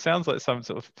volume, because it sounds like some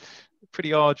sort of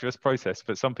pretty arduous process,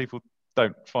 but some people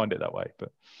don't find it that way.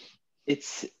 But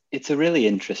it's a really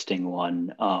interesting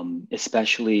one,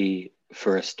 especially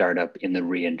for a startup in the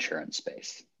reinsurance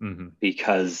space,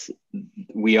 because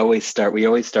we always start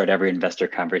every investor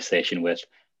conversation with,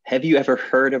 have you ever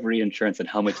heard of reinsurance, and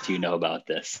how much do you know about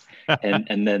this?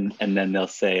 and then they'll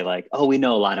say like, oh, we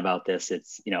know a lot about this.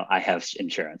 It's, I have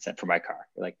insurance for my car.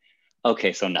 You're like,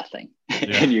 okay, so nothing.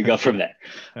 And you go from there.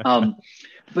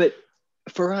 But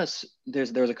for us,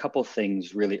 there's a couple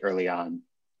things really early on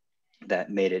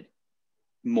that made it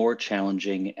more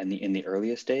challenging in the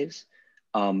earliest days.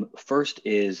 First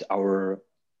is our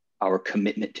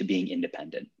commitment to being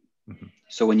independent.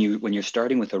 So when you're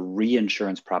starting with a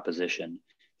reinsurance proposition,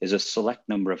 there's a select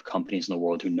number of companies in the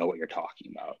world who know what you're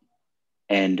talking about.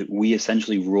 And we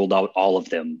essentially ruled out all of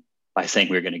them by saying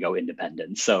we were going to go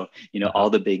independent. So,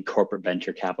 all the big corporate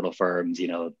venture capital firms,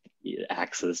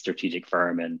 AXA, strategic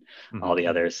firm, and all the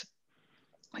others,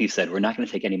 he said, we're not going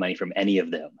to take any money from any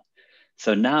of them.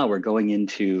 So now we're going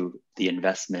into the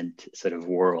investment sort of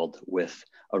world with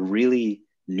a really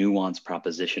nuanced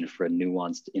proposition for a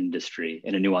nuanced industry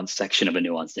in a nuanced section of a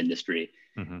nuanced industry,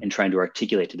 and trying to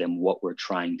articulate to them what we're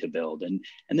trying to build. And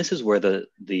this is where the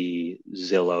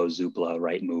Zillow, Zoopla,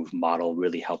 Rightmove model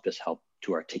really helped us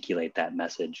to articulate that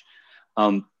message.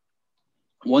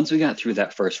 Once we got through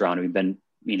that first round, we've been,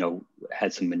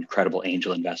 had some incredible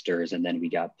angel investors, and then we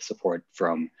got support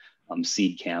from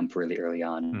Seed Camp really early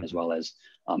on, as well as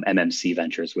MMC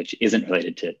Ventures, which isn't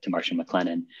related to Marsh &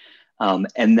 McLennan.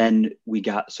 And then we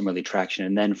got some early traction.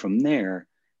 And then from there,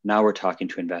 now we're talking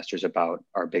to investors about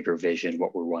our bigger vision,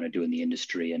 what we want to do in the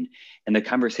industry. And the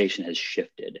conversation has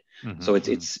shifted. So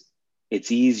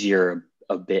it's easier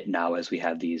a bit now as we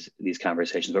have these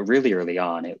conversations, but really early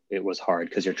on, it was hard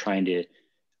because you're trying to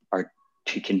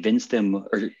convince them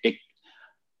or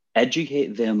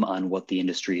educate them on what the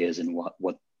industry is and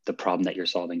what the problem that you're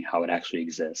solving, how it actually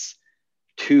exists.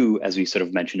 Two, as we sort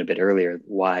of mentioned a bit earlier,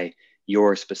 why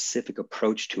your specific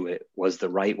approach to it was the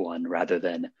right one, rather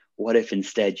than what if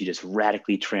instead you just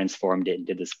radically transformed it and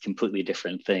did this completely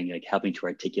different thing, like helping to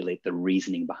articulate the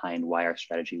reasoning behind why our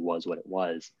strategy was what it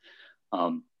was,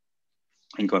 and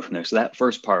going from there. So that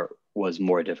first part was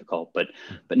more difficult, but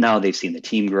now they've seen the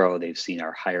team grow, they've seen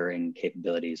our hiring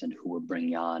capabilities and who we're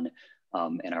bringing on,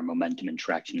 and our momentum and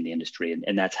traction in the industry,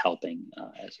 and that's helping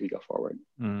as we go forward.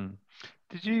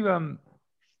 Did you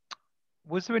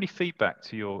was there any feedback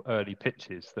to your early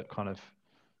pitches that kind of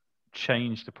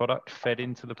changed the product, fed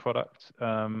into the product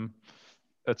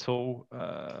at all?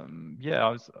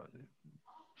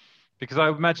 Because I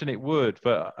imagine it would,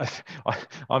 but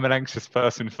I'm an anxious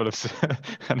person full of,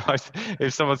 and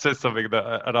if someone says something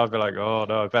and I'd be like, oh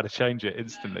no, I better change it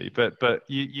instantly. But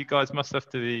you guys must have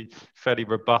to be fairly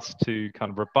robust to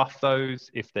kind of rebuff those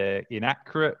if they're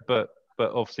inaccurate, but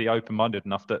obviously open-minded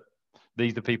enough that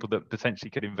these are people that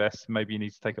potentially could invest. Maybe you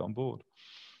need to take it on board.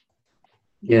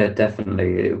 Yeah,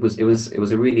 definitely. It was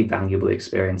a really valuable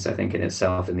experience, I think, in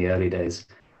itself in the early days,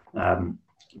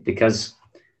 because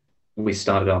we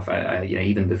started off,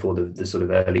 even before the sort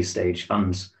of early stage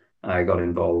funds got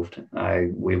involved.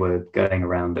 We were going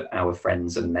around our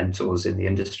friends and mentors in the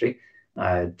industry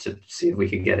to see if we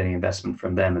could get any investment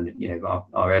from them. And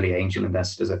our early angel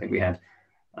investors, I think we had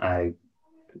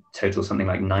total something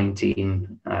like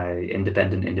 19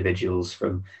 independent individuals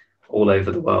from all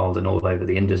over the world and all over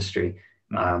the industry,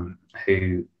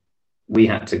 who we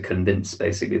had to convince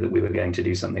basically that we were going to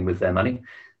do something with their money.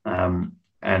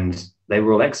 And they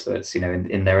were all experts,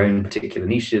 in their own particular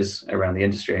niches around the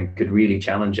industry, and could really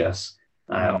challenge us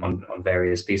on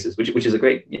various pieces, which is a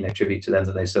great, tribute to them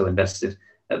that they still invested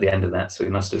at the end of that. So we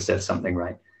must have said something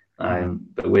right.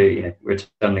 But we're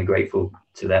eternally grateful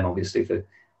to them, obviously, for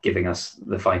giving us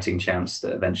the fighting chance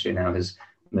that eventually now has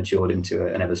matured into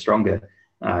an ever stronger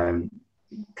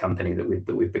company that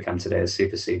we've become today as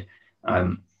Supercede.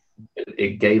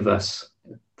 It gave us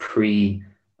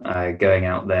going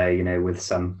out there, with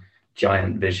some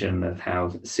giant vision of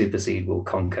how Supercede will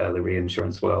conquer the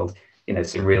reinsurance world,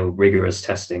 some real rigorous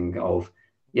testing of,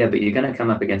 but you're going to come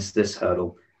up against this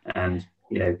hurdle. And,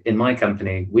 in my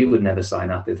company, we would never sign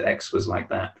up if X was like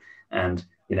that. And,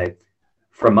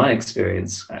 from my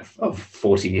experience of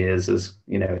 40 years as,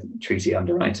 treaty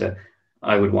underwriter,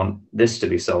 I would want this to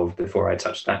be solved before I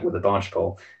touch that with a barge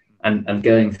pole. And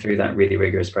going through that really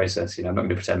rigorous process, I'm not going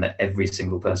to pretend that every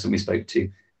single person we spoke to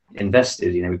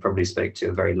invested. We probably spoke to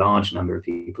a very large number of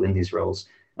people in these roles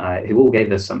who all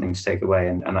gave us something to take away,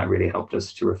 and that really helped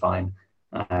us to refine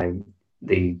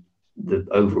the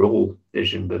overall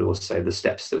vision, but also the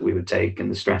steps that we would take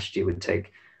and the strategy we would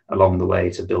take along the way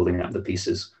to building up the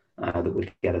pieces that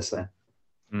would get us there.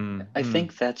 I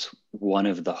think that's one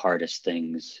of the hardest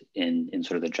things in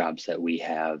sort of the jobs that we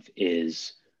have,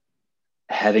 is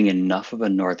having enough of a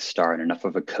North Star and enough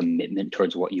of a commitment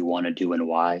towards what you want to do and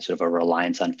why, sort of a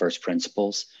reliance on first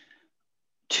principles,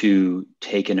 to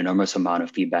take an enormous amount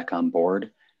of feedback on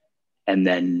board and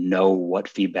then know what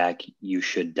feedback you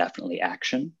should definitely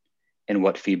action and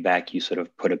what feedback you sort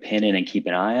of put a pin in and keep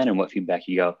an eye on, and what feedback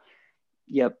you go,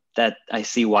 yep, that I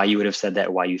see why you would have said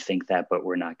that, why you think that, but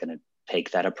we're not going to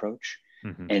take that approach.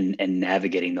 And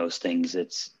navigating those things,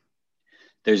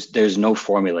 there's no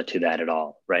formula to that at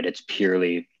all, right? It's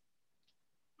purely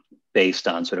based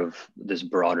on sort of this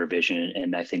broader vision.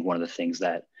 And I think one of the things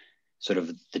that sort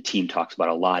of the team talks about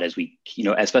a lot as we,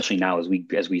 especially now as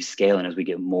we scale and as we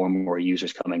get more and more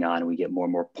users coming on and we get more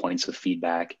and more points of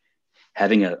feedback,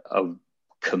 having a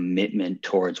commitment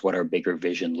towards what our bigger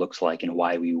vision looks like and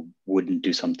why we wouldn't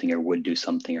do something or would do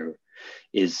something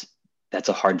that's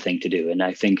a hard thing to do. And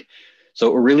I think,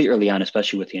 so really early on,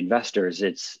 especially with the investors,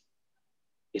 it's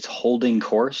holding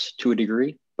course to a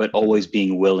degree, but always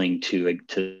being willing to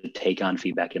take on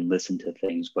feedback and listen to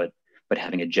things, but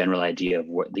having a general idea of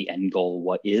what the end goal,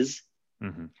 what is,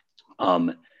 and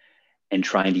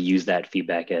trying to use that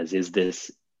feedback as, is this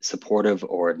supportive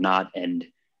or not? And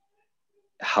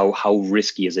how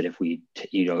risky is it if we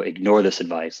ignore this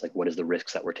advice? Like, what is the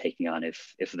risks that we're taking on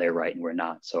if they're right and we're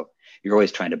not? So you're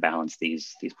always trying to balance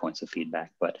these points of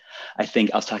feedback. But I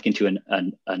think I was talking to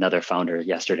another founder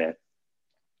yesterday,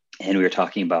 and we were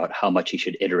talking about how much he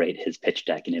should iterate his pitch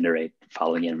deck and iterate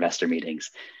following investor meetings.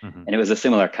 And it was a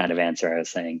similar kind of answer. I was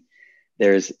saying,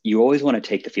 you always want to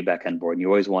take the feedback on board and you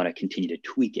always want to continue to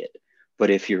tweak it. But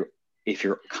if you're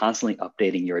constantly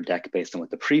updating your deck based on what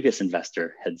the previous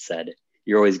investor had said,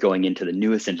 you're always going into the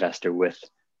newest investor with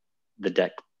the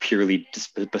deck purely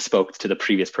bespoke to the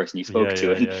previous person you spoke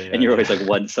to. And you're always like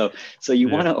one. So you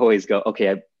want to always go,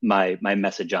 okay, my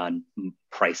message on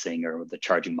pricing or the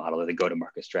charging model or the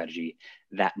go-to-market strategy,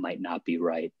 that might not be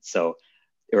right.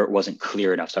 Or it wasn't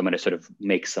clear enough. So I'm going to sort of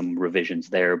make some revisions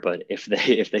there. But if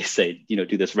they say,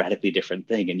 do this radically different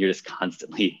thing, and you're just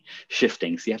constantly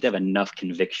shifting. So you have to have enough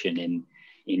conviction in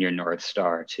your North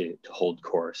Star to hold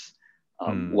course.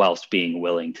 Whilst being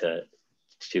willing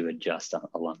to adjust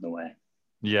along the way.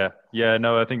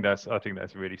 No, I think that's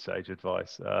really sage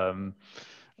advice. I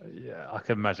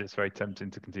can imagine it's very tempting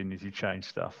to continue to change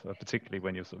stuff, particularly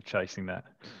when you're sort of chasing that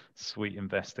sweet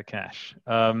investor cash.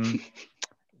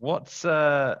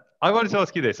 I wanted to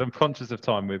ask you this. I'm conscious of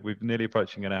time. We're nearly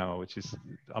approaching an hour, which is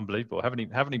unbelievable. I haven't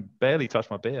even barely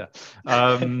touched my beer,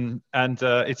 and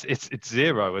it's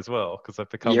zero as well because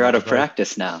I've become. You're out of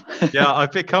practice now. Yeah,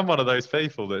 I've become one of those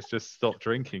people that's just stopped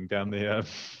drinking down the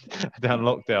down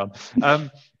lockdown.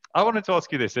 I wanted to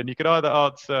ask you this, and you could either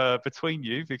answer between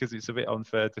you because it's a bit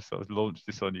unfair to sort of launch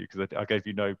this on you because I gave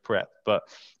you no prep. But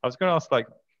I was going to ask, like,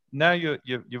 now you're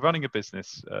running a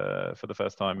business for the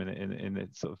first time in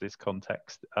sort of this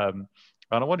context, and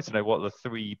I wanted to know what the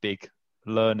three big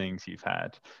learnings you've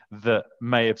had that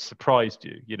may have surprised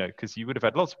you, because you would have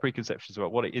had lots of preconceptions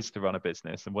about what it is to run a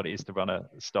business and what it is to run a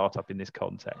startup in this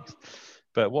context.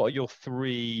 But what are your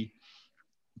three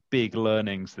big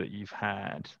learnings that you've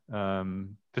had,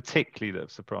 particularly that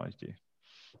have surprised you?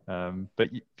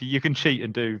 But you can cheat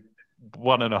and do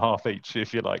 1.5 each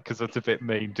if you like, because it's a bit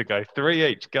mean to go 3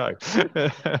 each. Go.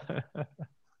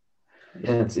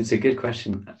 It's a good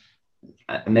question.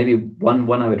 Maybe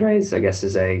one I would raise, I guess,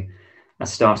 is a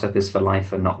startup is for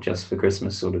life and not just for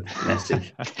Christmas sort of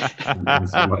message.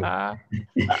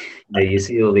 You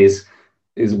see all these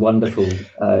wonderful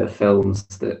films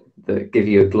that give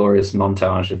you a glorious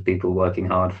montage of people working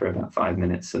hard for about 5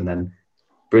 minutes and then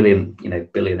brilliant,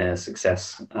 billionaire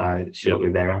success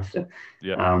shortly thereafter.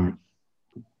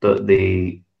 But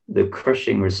the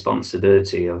crushing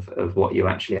responsibility of what you're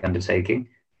actually undertaking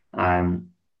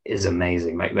is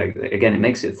amazing. Like again, it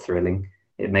makes it thrilling.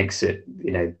 It makes it,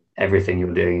 everything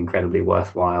you're doing incredibly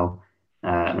worthwhile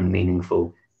and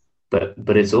meaningful.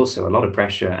 But it's also a lot of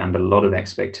pressure and a lot of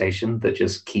expectation that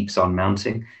just keeps on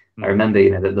mounting. I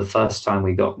remember, that the first time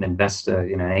we got an investor,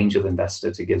 an angel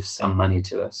investor to give some money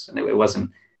to us, and it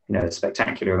wasn't, a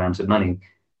spectacular amount of money,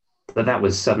 but that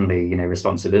was suddenly,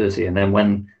 responsibility. And then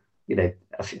when,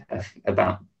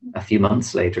 about a few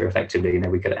months later, effectively,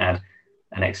 we could add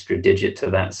an extra digit to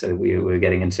that. So we were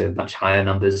getting into much higher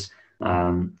numbers.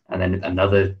 And then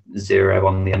another zero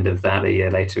on the end of that a year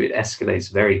later, it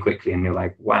escalates very quickly. And you're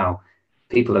like, wow,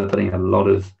 people are putting a lot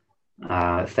of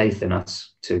faith in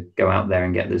us to go out there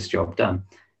and get this job done.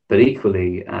 But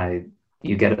equally,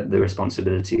 you get the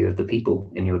responsibility of the people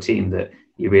in your team, that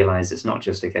you realize it's not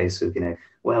just a case of,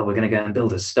 well, we're going to go and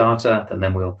build a startup and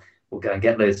then we'll go and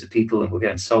get loads of people and we'll go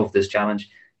and solve this challenge.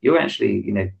 You're actually,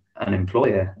 an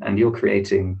employer, and you're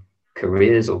creating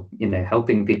careers or,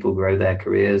 helping people grow their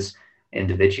careers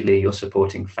individually. You're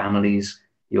supporting families.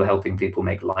 You're helping people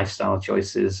make lifestyle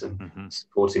choices and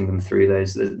supporting them through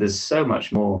those. There's so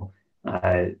much more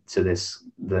to this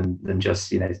than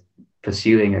just,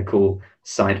 pursuing a cool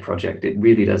side project. It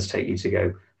really does take you to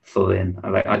go full in.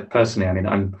 I personally,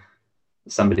 I'm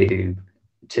somebody who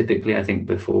typically, I think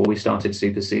before we started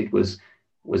Supercede was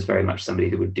very much somebody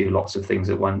who would do lots of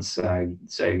things at once. So,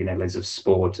 loads of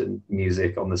sport and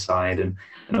music on the side and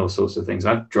all sorts of things.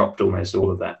 I've dropped almost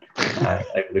all of that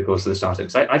over the course of the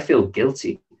startup. So I feel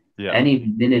guilty. Yeah. Any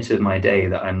minute of my day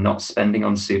that I'm not spending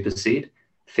on Supercede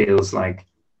feels like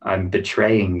I'm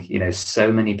betraying,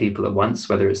 so many people at once,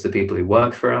 whether it's the people who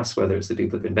work for us, whether it's the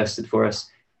people who've invested for us.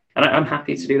 And I'm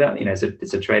happy to do that.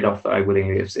 It's a trade-off that I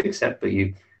willingly accept, but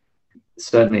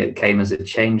certainly it came as a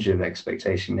change of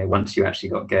expectation. Once you actually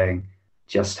got going,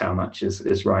 just how much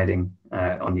is riding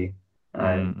on you.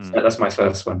 So that's my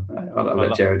first one. I'll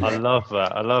let Jared. I love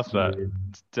that. I love that. Yeah.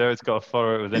 Jared's got to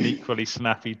follow it with an equally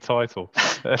snappy title.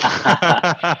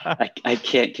 I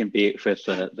can't compete with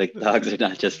the dogs are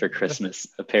not just for Christmas,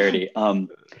 a parody.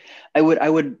 I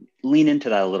would lean into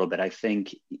that a little bit. I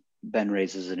think Ben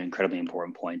raises an incredibly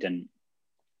important point, and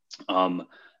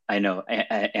I know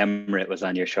Amrit was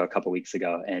on your show a couple weeks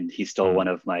ago, and he stole one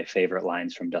of my favorite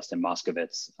lines from Dustin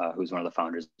Moskovitz, who's one of the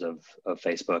founders of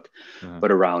Facebook,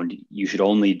 but around, you should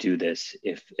only do this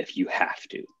if you have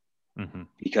to,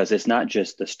 because it's not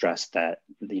just the stress that,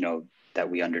 that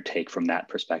we undertake from that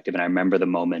perspective. And I remember the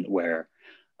moment where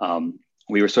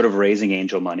we were sort of raising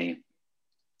angel money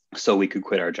so we could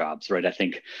quit our jobs, right? I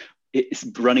think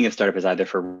running a startup is either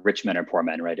for rich men or poor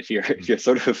men, right? If you're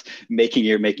sort of making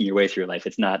your way through life,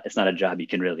 it's not a job you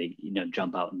can really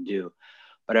jump out and do.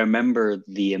 But I remember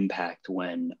the impact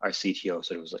when our CTO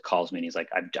sort of was like, calls me and he's like,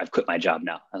 I've quit my job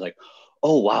now. I was like,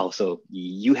 oh wow, so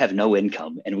you have no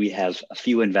income, and we have a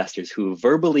few investors who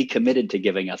verbally committed to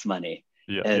giving us money,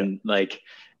 and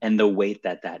the weight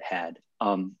that had.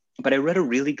 But I read a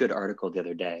really good article the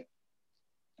other day,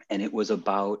 and it was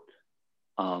about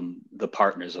the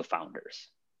partners of founders,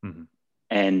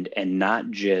 and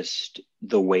not just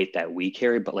the weight that we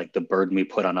carry, but like the burden we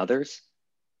put on others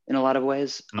in a lot of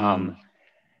ways.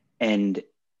 And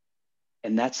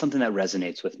that's something that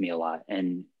resonates with me a lot.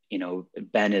 And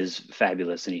Ben is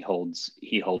fabulous, and he holds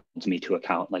me to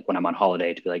account, like when I'm on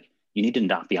holiday, to be like, you need to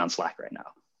not be on Slack right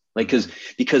now, like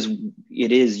because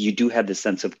you do have this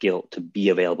sense of guilt to be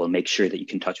available and make sure that you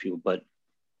can touch people, but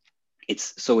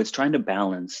it's trying to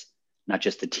balance not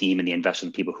just the team and the investors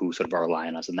and people who sort of are relying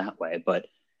on us in that way, but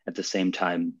at the same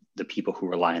time, the people who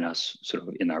rely on us sort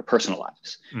of in our personal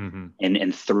lives,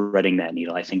 and threading that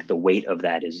needle. I think the weight of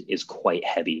that is quite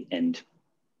heavy. And,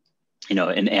 and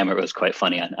Amrit was quite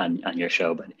funny on your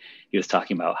show, but he was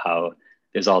talking about how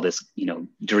there's all this,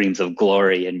 dreams of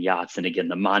glory and yachts. And again,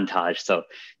 the montage. So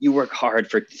you work hard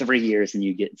for 3 years and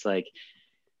you get, it's like,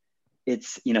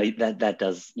 it's, that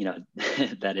does,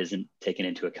 that isn't taken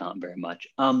into account very much.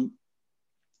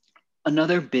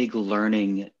 Another big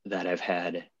learning that I've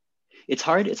had, it's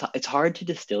hard to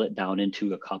distill it down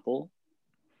into a couple.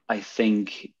 I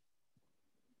think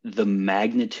the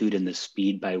magnitude and the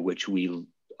speed by which we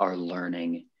are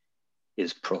learning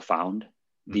is profound.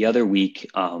 The other week,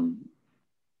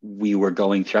 we were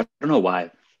going through, I don't know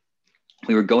why,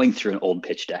 we were going through an old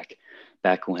pitch deck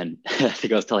back when, I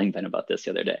think I was telling Ben about this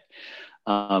the other day.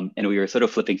 And we were sort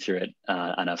of flipping through it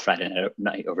on a Friday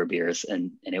night over beers.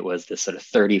 And it was this sort of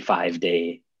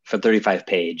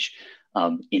 35-page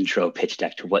intro pitch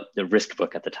deck to what the risk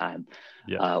book at the time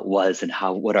was, and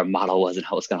what our model was and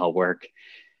how it's going to all work.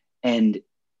 And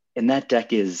that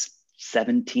deck is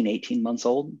 17, 18 months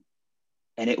old.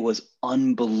 And it was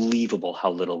unbelievable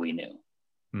how little we knew.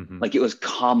 Like, it was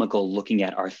comical looking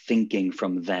at our thinking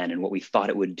from then and what we thought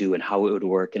it would do and how it would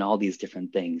work and all these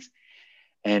different things.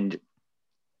 And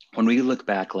when we look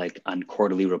back, like on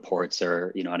quarterly reports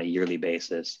or, on a yearly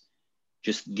basis,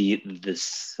 just the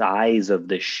size of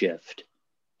the shift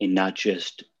in not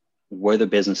just where the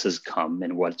business has come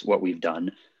and what we've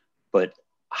done, but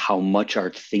how much our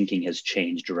thinking has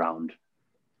changed around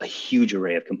a huge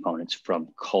array of components, from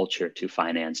culture to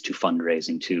finance to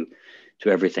fundraising to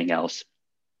everything else.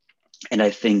 And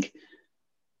I think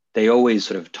they always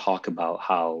sort of talk about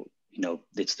how,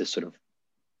 it's this sort of,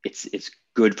 it's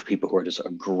good for people who are just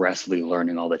aggressively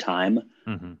learning all the time.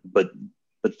 But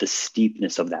the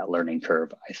steepness of that learning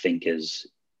curve, I think, is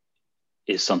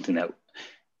something that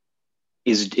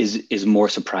is more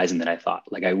surprising than I thought.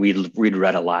 Like, we'd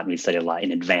read a lot and we studied a lot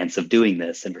in advance of doing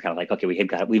this, and we're kind of like, okay,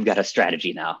 we've got a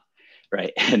strategy now,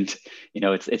 right? And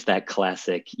it's that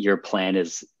classic, your plan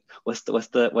is, what's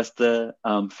the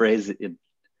phrase?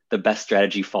 The best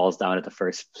strategy falls down at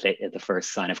the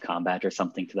first sign of combat, or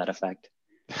something to that effect.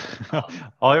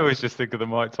 I always just think of the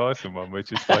Mike Tyson one,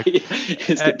 which is like,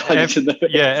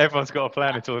 everyone's got a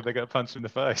plan until they get punched in the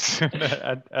face.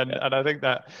 and I think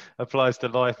that applies to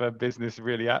life and business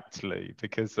really aptly,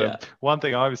 because one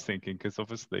thing I was thinking, because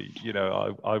obviously,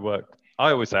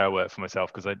 I always say I work for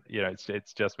myself because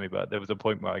it's just me, but there was a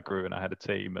point where I grew and I had a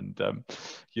team, and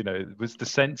it was the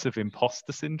sense of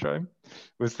imposter syndrome,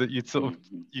 was that you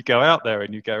go out there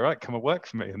and you go, right, come and work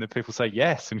for me, and then people say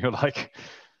yes, and you're like,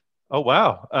 oh,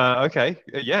 wow. Okay.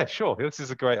 Yeah, sure. This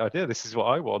is a great idea. This is what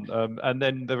I want. And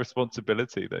then the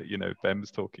responsibility that, Ben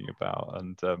was talking about.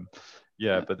 And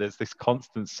but there's this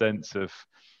constant sense of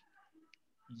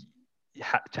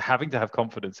having to have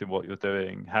confidence in what you're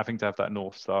doing, having to have that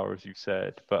North Star, as you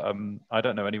said. But I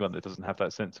don't know anyone that doesn't have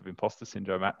that sense of imposter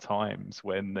syndrome at times,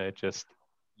 when they're just,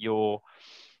 you're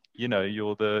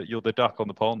you're the duck on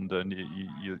the pond, and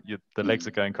the legs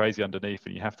are going crazy underneath,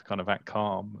 and you have to kind of act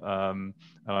calm. And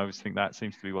I always think that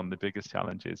seems to be one of the biggest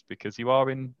challenges, because you are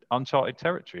in uncharted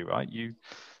territory, right?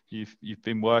 You've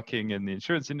been working in the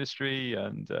insurance industry,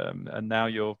 and now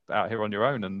you're out here on your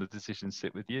own, and the decisions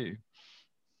sit with you.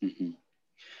 Mm-hmm.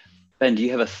 Ben, do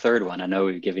you have a third one? I know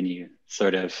we've given you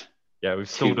sort of we've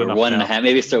stalled or enough one now. and a half,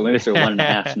 maybe so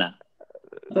 1.5 now.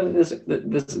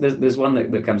 There's one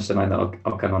that comes to mind that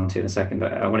I'll come on to in a second,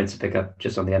 but I wanted to pick up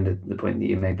just on the end of the point that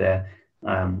you made there.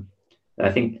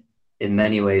 I think in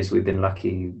many ways we've been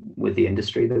lucky with the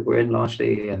industry that we're in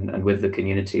largely, and with the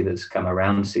community that's come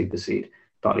around Supercede,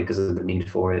 partly because of the need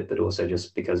for it, but also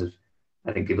just because of,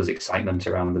 I think, people's excitement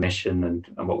around the mission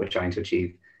and what we're trying to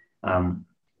achieve.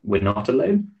 We're not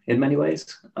alone in many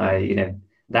ways.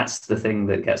 That's the thing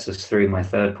that gets us through my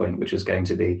third point, which was going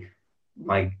to be,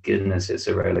 my goodness, it's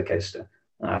a roller coaster.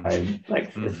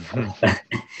 Like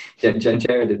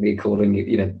Jared and me calling,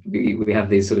 we have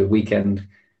these sort of weekend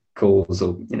calls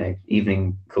or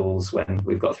evening calls when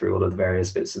we've got through all of the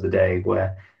various bits of the day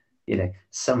where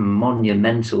some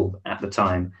monumental at the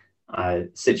time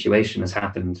situation has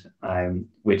happened,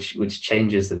 which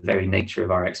changes the very nature of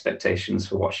our expectations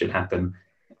for what should happen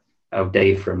a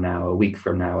day from now, a week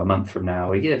from now, a month from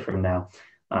now, a year from now.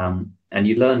 And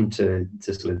you learn to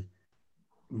sort of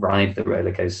ride the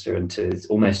roller coaster and to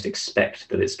almost expect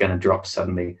that it's going to drop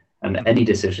suddenly. And any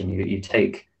decision you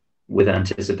take with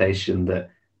anticipation that,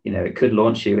 it could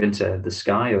launch you into the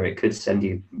sky, or it could send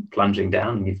you plunging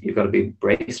down. And you've got to be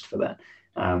braced for that,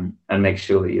 and make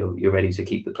sure that you're ready to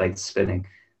keep the plates spinning.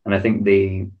 And I think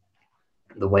the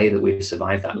way that we've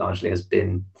survived that largely has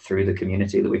been through the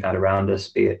community that we've had around us,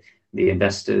 be it the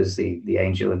investors, the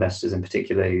angel investors in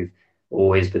particular, who've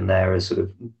always been there as sort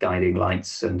of guiding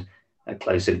lights and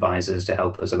close advisors to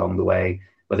help us along the way.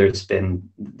 Whether it's been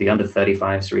the under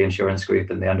 35s reinsurance group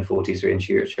and the under 40s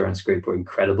reinsurance group were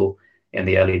incredible in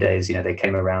the early days. They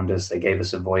came around us, they gave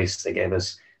us a voice, they gave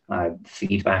us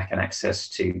feedback and access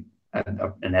to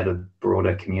an ever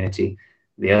broader community.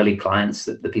 The early clients,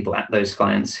 the people at those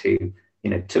clients who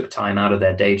took time out of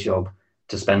their day job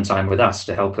to spend time with us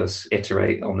to help us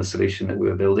iterate on the solution that we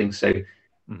were building. So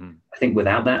I think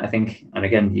without that, and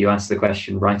again, you asked the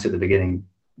question right at the beginning,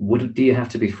 do you have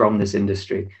to be from this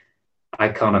industry? I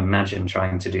can't imagine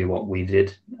trying to do what we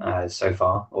did so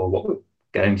far, or what we're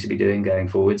going to be doing going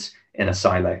forwards, in a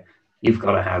silo. You've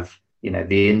got to have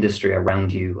the industry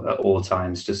around you at all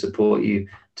times to support you,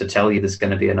 to tell you there's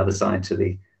going to be another side to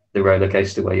the roller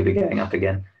coaster where you'll be going up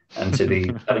again, and to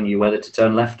be telling you whether to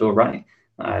turn left or right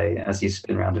as you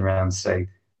spin round and round. So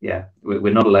yeah,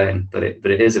 we're not alone, but it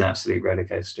is an absolute roller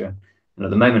coaster. And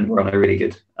at the moment we're on a really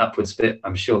good upwards bit.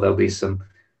 I'm sure there'll be some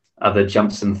other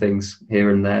jumps and things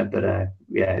here and there, but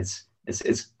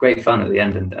it's great fun at the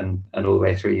end, and all the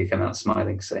way through you come out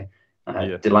smiling. So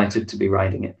delighted to be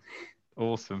riding it.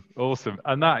 Awesome.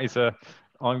 And that is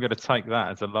I'm going to take that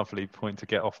as a lovely point to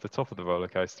get off the top of the roller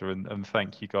coaster, and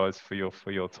thank you guys for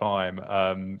your time,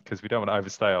 because we don't want to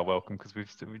overstay our welcome, because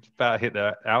we've about hit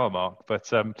the hour mark.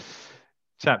 But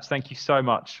chaps, thank you so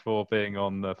much for being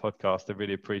on the podcast. I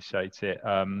really appreciate it.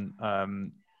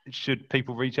 Should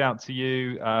people reach out to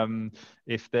you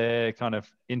if they're kind of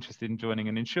interested in joining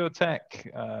an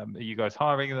insurtech? Are you guys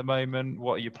hiring at the moment?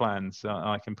 What are your plans?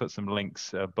 I can put some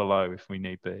links below if we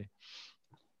need be.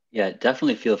 Yeah,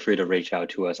 definitely feel free to reach out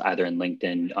to us either in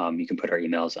LinkedIn. You can put our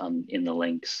emails in the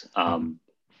links.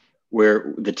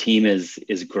 Where the team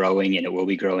is growing, and it will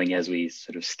be growing as we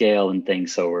sort of scale and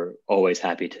things. So we're always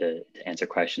happy to answer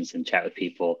questions and chat with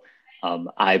people.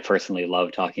 I personally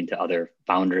love talking to other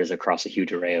founders across a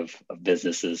huge array of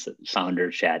businesses.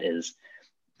 Founder chat is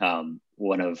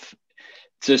one of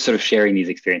just sort of sharing these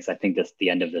experiences. I think the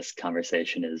end of this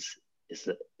conversation is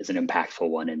an impactful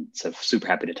one, and so super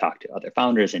happy to talk to other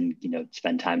founders and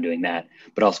spend time doing that.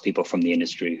 But also people from the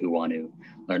industry who want to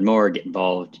learn more, get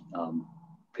involved.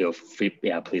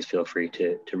 Please feel free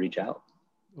to reach out.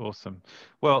 Awesome.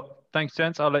 Well, thanks,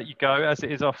 gents. I'll let you go, as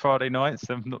it is our Friday night.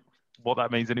 So what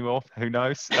that means anymore, who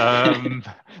knows?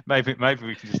 Maybe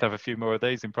we can just have a few more of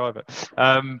these in private.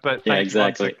 But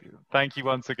exactly. Thank you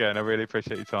once again. I really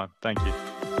appreciate your time. Thank you.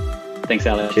 Thanks,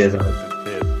 Alex. Cheers,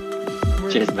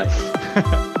 Alex. Cheers, bye.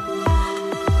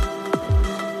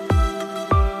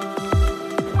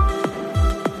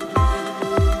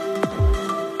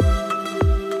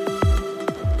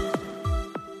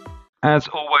 As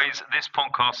always, This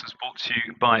podcast is brought to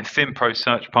you by FinPro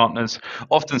Search Partners,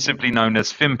 often simply known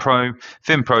as FinPro.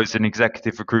 FinPro is an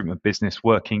executive recruitment business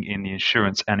working in the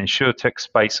insurance and insurtech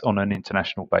space on an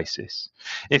international basis.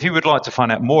 If you would like to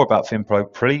find out more about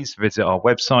FinPro, please visit our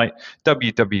website,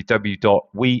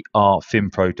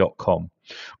 www.wearefinpro.com,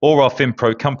 or our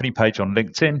FinPro company page on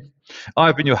LinkedIn.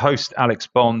 I've been your host, Alex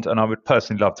Bond, and I would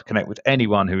personally love to connect with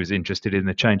anyone who is interested in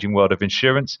the changing world of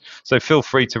insurance. So feel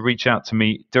free to reach out to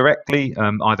me directly,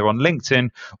 either on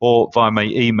LinkedIn or via my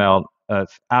email of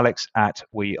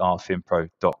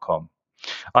alex@wearefinpro.com.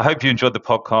 I hope you enjoyed the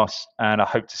podcast, and I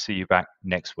hope to see you back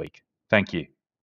next week. Thank you.